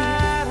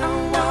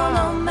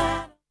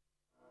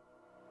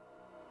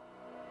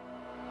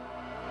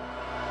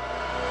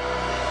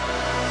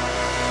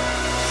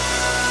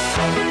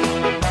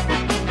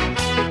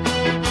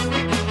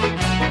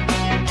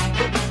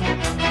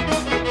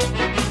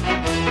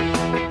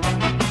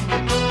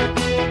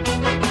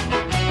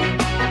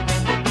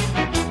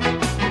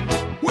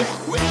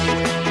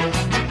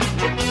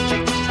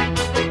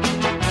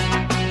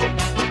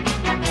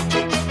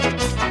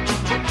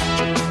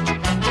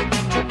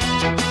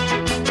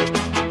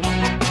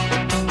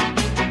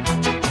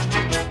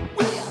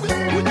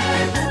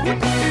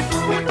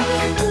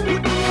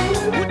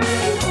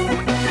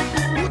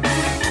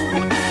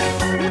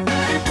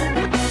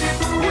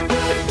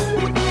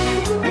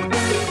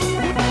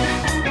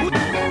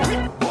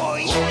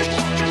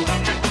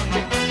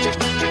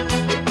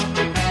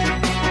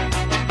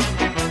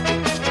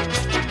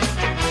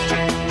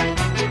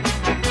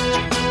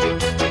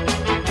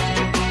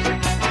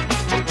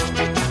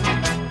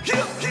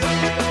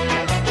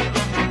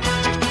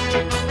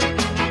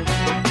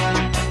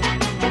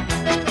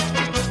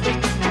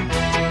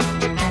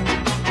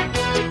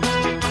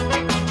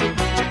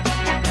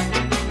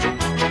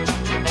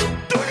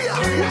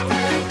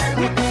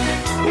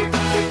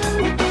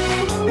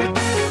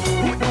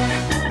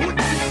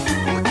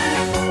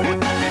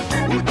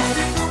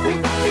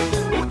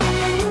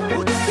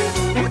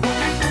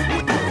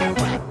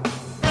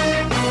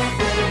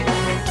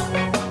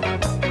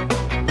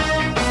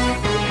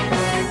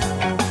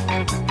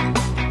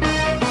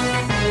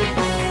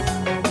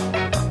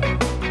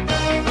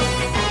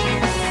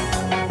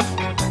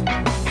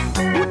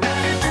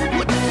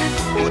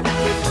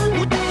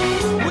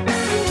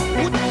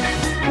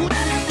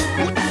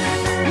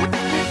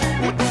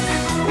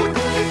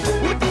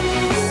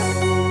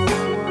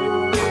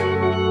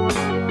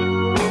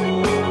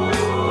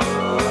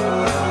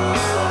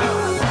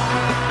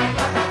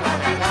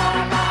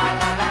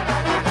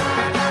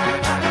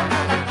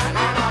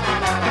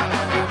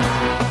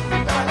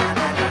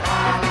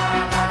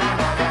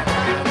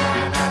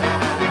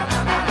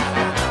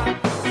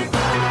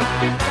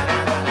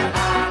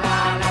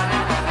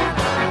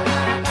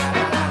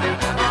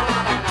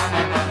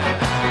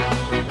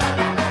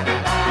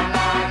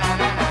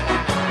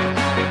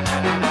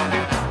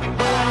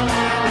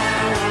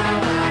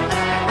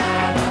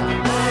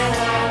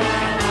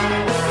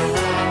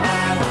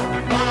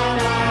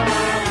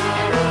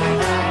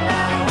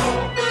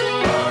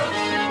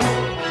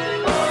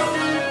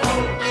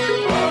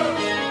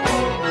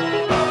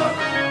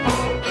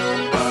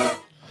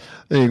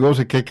 There you go,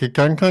 so Kiki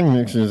Kang.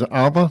 Next is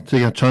ABBA,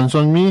 Take a Chance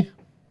on Me.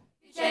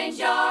 Change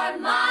your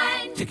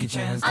mind. Take a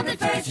chance, I'm the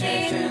first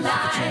in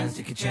line.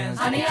 take a chance,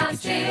 Honey, I'm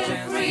still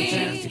free.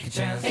 take a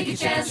chance, Take a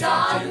chance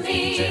on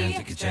me.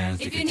 take a chance,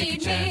 If you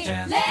need me,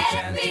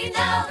 let me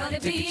know. Gonna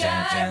be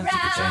around.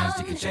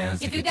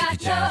 If you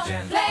got no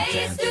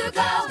place to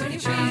go when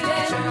you're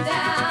feeling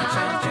down.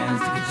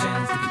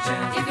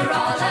 If you're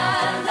all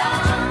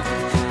alone,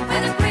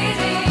 when the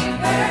pretty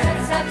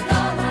birds have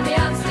flown, honey,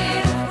 I'm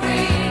still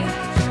free.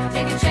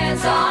 Take a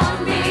chance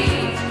on me.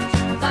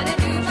 Gonna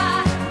do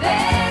my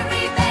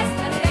very best,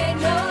 and it ain't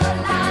no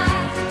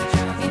lie.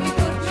 If you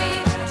put me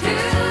to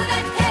the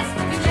test,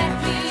 if you let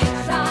me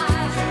try,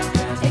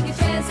 take a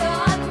chance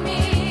on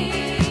me.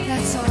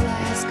 That's all I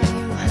ask of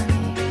you, honey.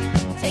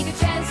 Take a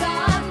chance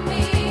on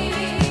me.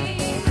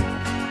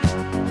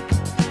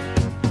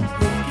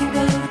 We can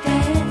go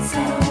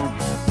dancing,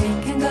 we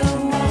can go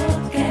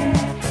walking,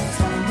 as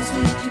long as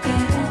we're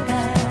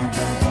together.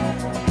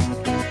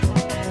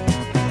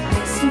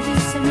 Listen to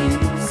some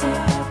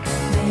music,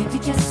 maybe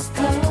just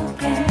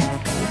talking,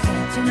 we'll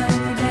get to know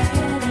you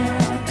better.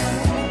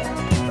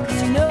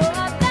 'Cause you know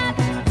I've got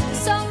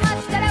so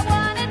much that I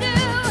wanna do.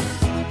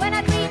 When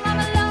I dream I'm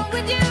alone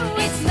with you,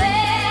 it's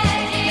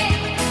magic.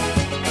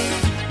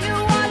 You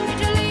want me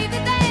to leave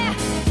it there,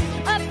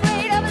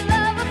 afraid of a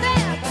love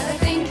affair, but I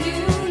think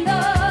you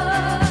know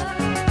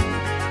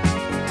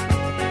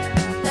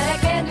that I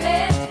can't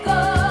let go.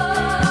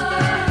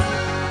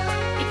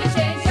 If you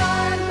change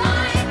your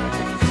mind,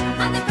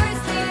 I'm the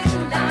first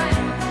in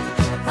line.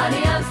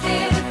 Honey, I'm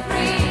still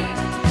free.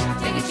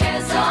 Take a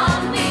chance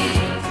on me.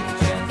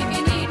 If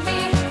you need me,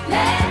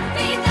 let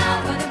me know.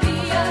 Gonna be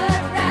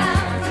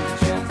around.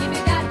 If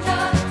you got no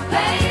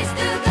place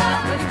to go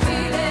when you're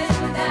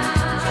feeling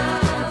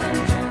down.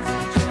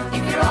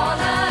 If you're all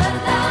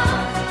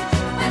alone,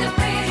 when the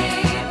pretty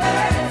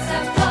birds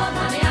have flown,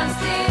 honey, I'm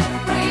still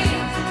free.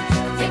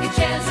 Take a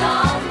chance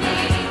on me.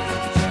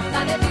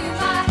 Gonna do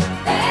my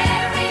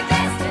very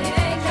best, and it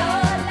ain't no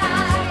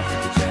lie.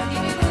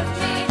 If you put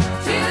me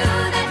to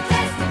the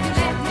test, if you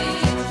let me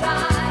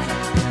try,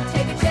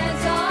 take a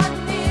chance on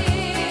me.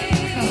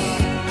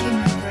 Give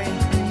me a break,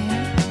 will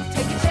you?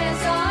 Take a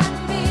chance on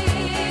me.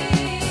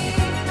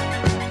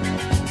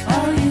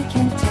 Oh, you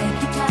can take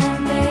your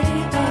time,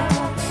 baby.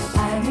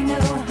 I'm in no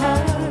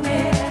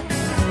hurry.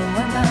 Oh,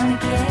 I'm gonna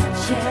get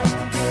you.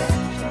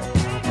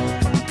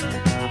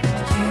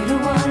 You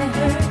don't wanna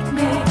hurt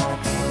me,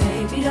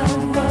 baby.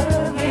 Don't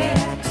worry.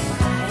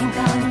 I ain't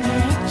gonna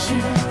let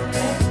you.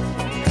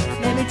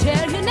 Let me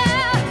tell you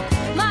now,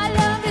 my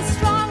love is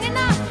strong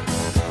enough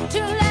to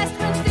last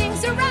when things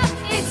are rough.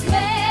 It's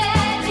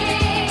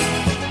magic.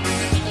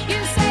 You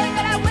say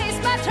that I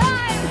waste my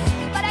time,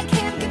 but I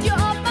can't get you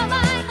off my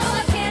mind.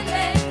 Oh, I can't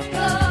let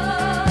go.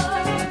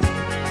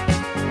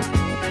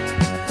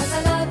 'Cause I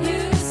love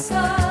you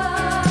so.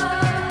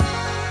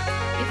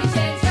 If you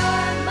change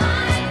your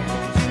mind,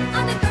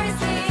 I'm the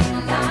first in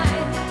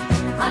line.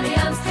 Honey,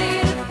 I'm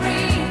still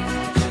free.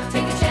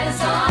 Take a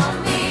chance on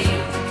me.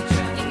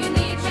 If you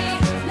need me,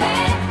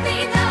 let me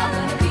know.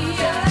 Gonna be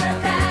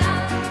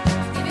around.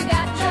 If you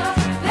got no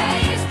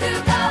place to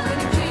go when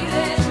you're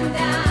feeling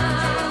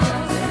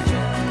down.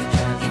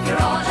 If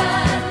you're all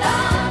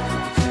alone,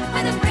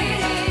 when the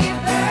pretty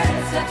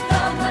birds have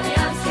flown, honey,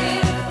 I'm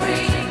still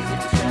free.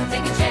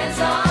 Take a chance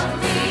on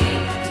me.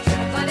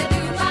 Gonna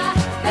do my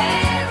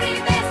very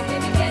best,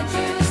 baby, can't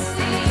you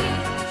see?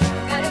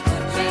 Gotta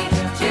put me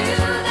to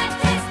the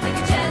test. Take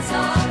a chance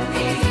on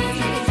me.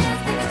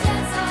 Take a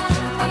chance on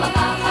me.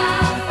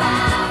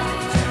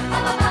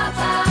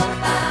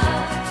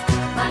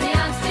 Honey,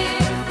 I'm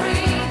still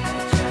free.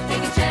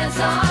 Take a chance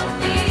on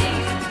me.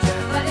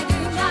 Gonna do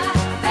my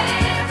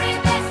very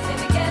best,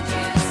 baby, can't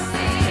you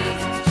see?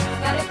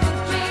 Gotta put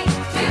me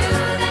to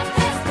the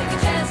test. Take a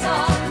chance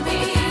on me.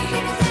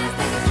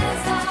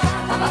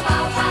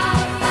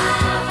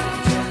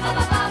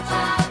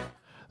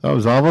 That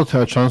was ABBA,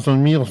 Take a Chance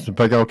on Me. It's the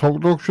Big Al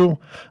Talk Show.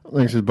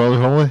 Next is Billy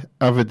Holly,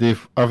 Every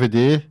Day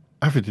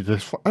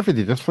this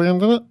flying,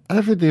 doesn't it?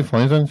 Every day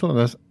flies in, so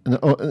it is.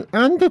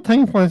 And the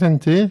time flies in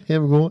too.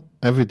 Here we go.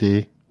 Every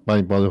Day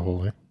by Billy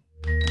Holly.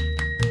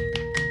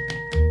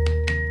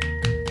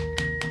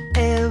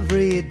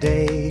 Every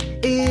day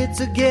it's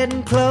a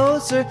getting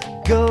closer,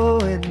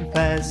 going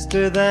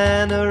faster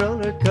than a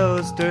roller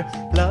coaster.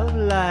 Love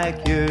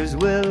like yours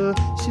will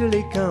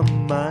surely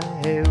come my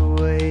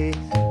way.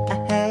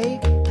 Hey,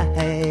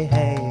 hey,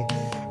 hey.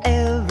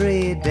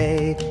 Every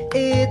day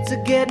it's a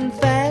getting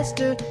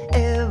faster.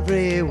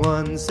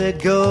 Everyone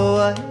said go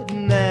ahead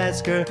and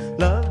ask her.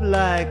 Love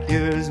like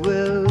yours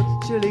will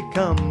surely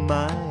come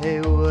my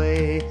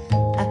way.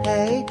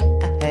 Hey,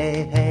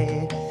 hey,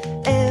 hey.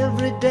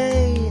 Every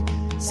day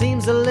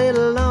seems a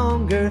little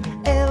longer.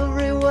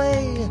 Every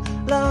way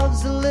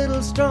love's a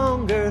little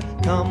stronger.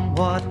 Come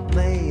what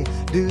may,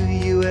 do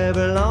you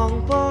ever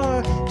long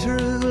for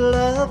true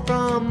love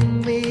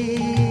from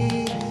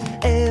me?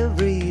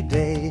 Every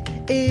day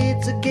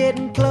it's a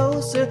getting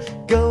closer,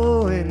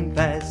 going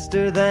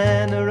faster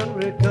than a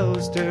roller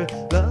coaster.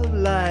 Love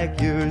like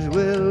yours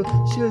will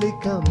surely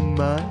come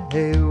my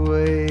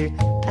way.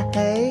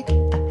 Hey,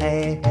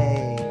 hey,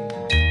 hey.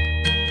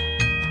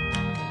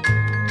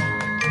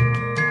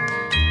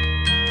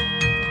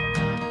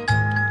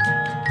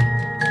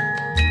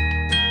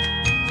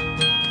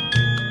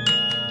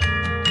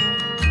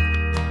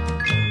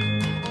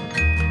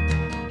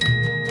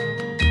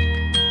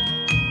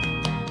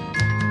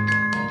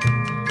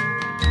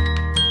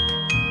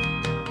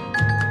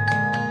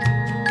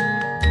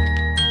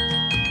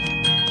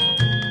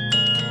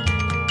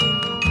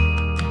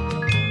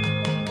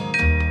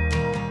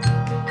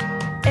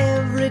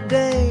 Every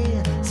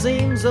day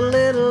seems a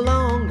little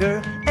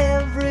longer.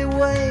 Every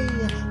way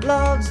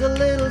love's a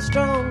little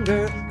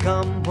stronger.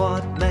 Come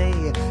what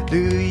may,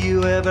 do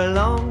you ever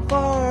long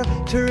for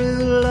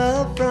true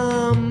love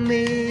from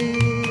me?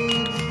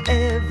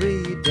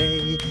 Every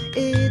day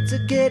it's a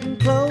getting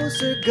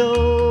closer,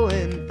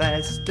 going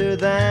faster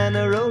than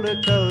a roller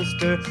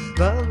coaster.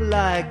 Love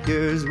like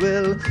yours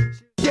will.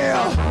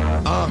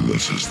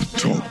 This is the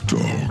Top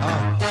Dog,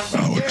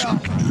 Alex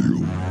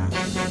McNeil,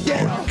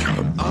 on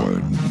Camp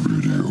Glen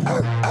Radio.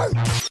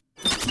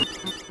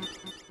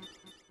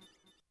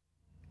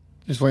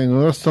 Just like you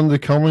know, this Sunday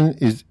coming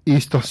is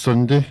Easter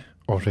Sunday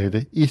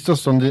already. Easter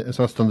Sunday is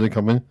a Sunday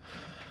coming.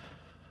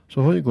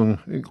 So what are you going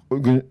to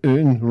out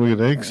and roll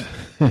your eggs?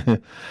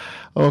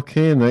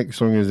 Okay, next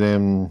song is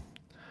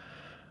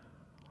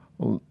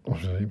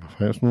what's the name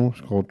of it?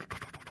 It's called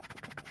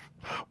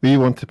We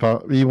Want to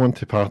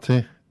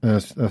Party.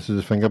 This is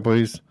the Finger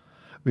Boys.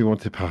 We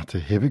Want to Party.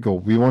 Here we go.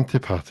 We Want to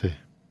Party.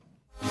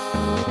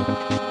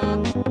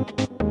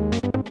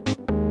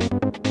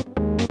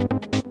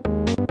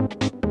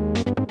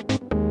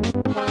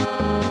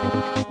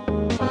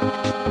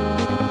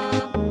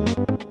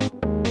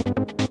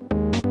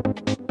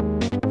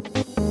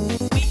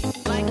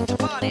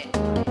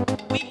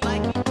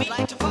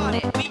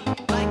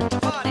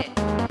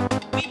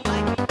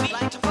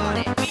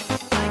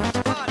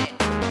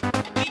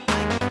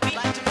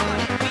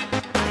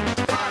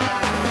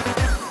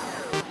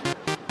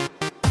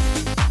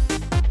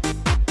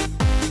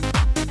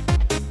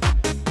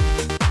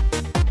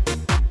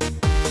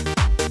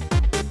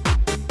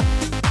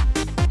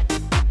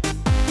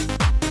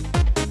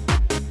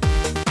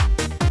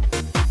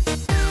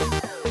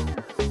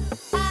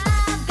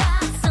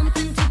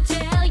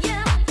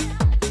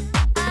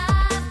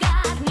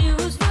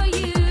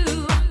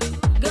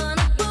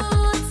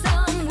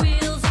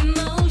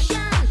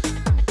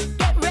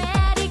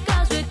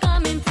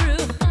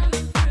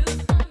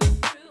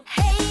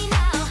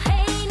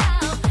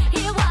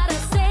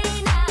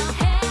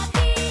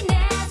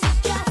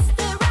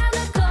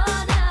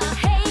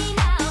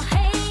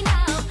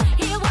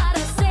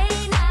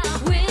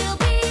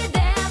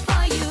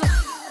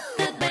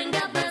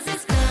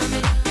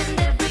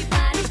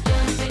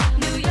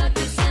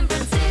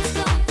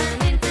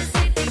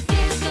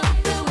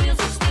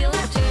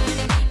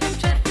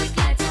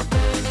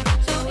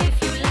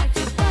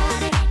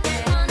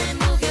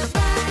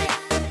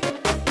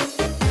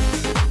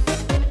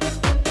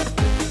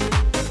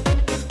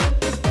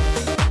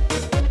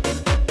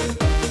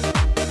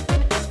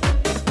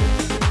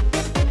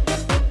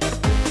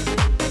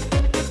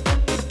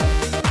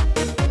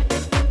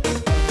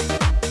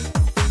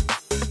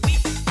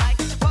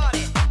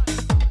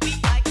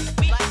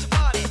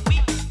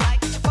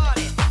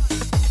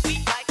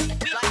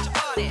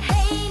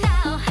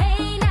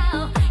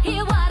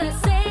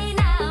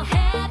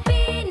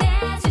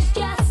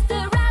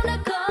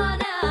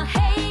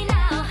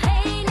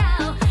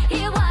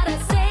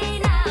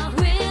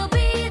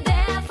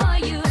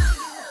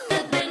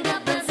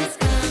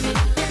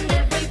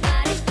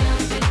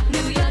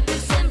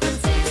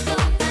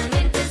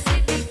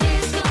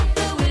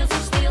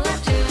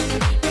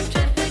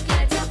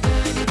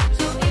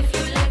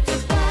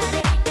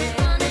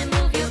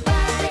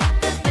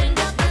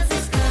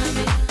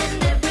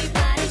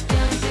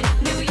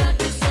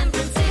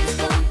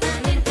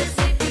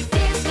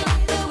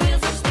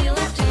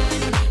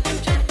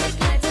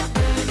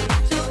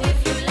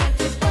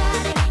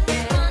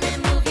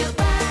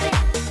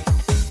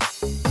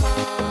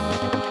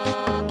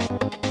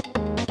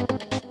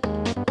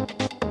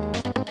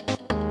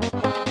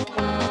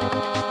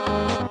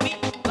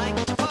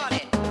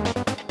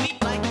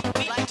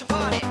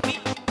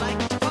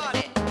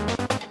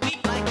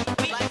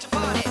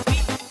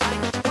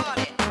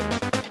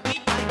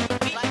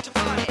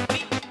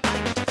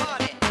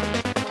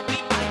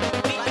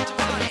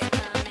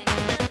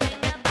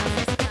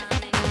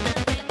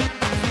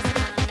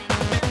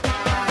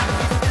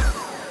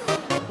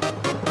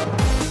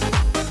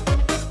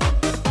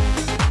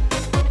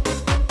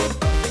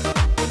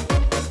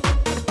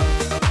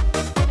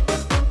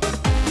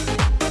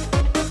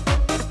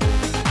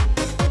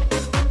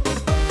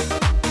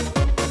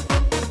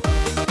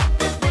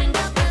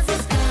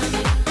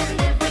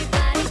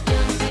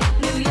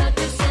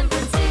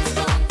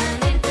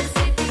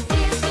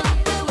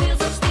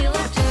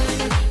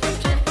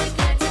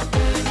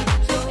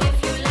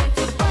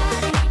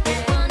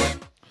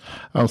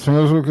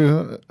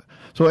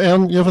 So,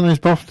 Aaron, you have a nice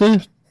birthday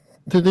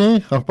today.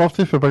 Happy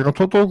birthday for Big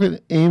Hot Dog.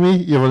 Amy,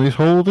 you have a nice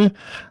holiday.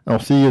 I'll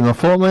see you in a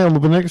fortnight. I'll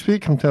be next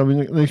week. I'm telling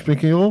you next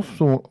week off.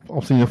 So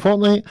I'll see you in a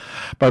fortnight.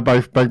 Bye,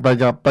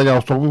 Big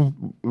Al Dog.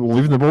 We're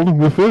leaving the building.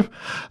 Woof woof.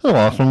 The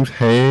last song's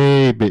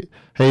Hey Baby.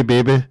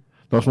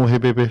 That's not Hey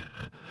Baby.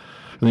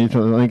 I need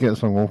to get the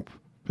song off.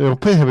 I'll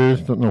play Hey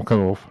Baby. No, cut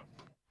off.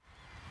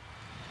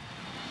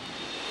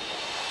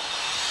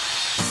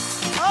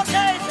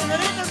 Okay,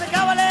 senoritas and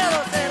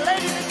caballeros, and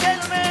ladies and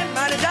gentlemen,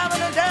 my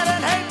diamond and dad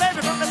and hey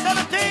baby from the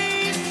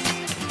 70s.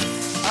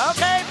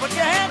 Okay, put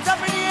your hands up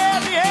in the air,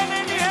 the hand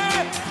in the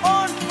air,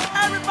 on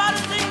everybody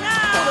sing now.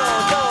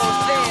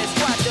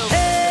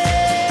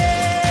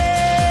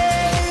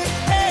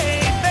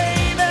 Hey,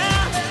 baby,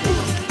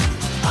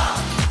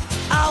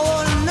 I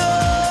wanna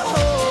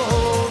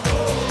know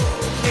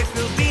if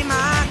you'll be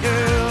my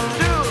girl.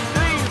 2,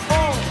 3,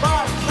 4,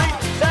 5,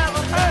 6,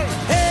 7, 8.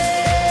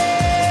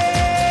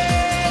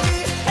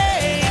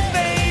 Hey,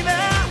 baby,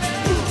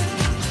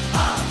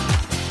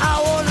 I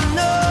wanna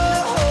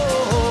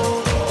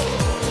know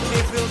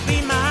if you'll be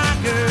my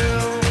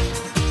girl.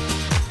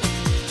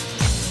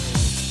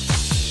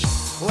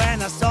 When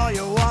I saw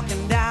you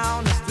walking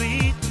down the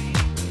street,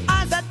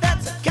 I said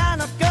that's the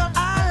kind of girl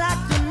I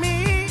like to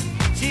meet.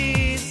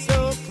 She's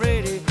so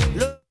pretty.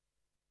 Look.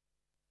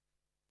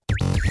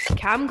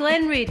 Cam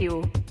Glen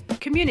Radio.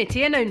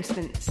 Community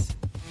announcements.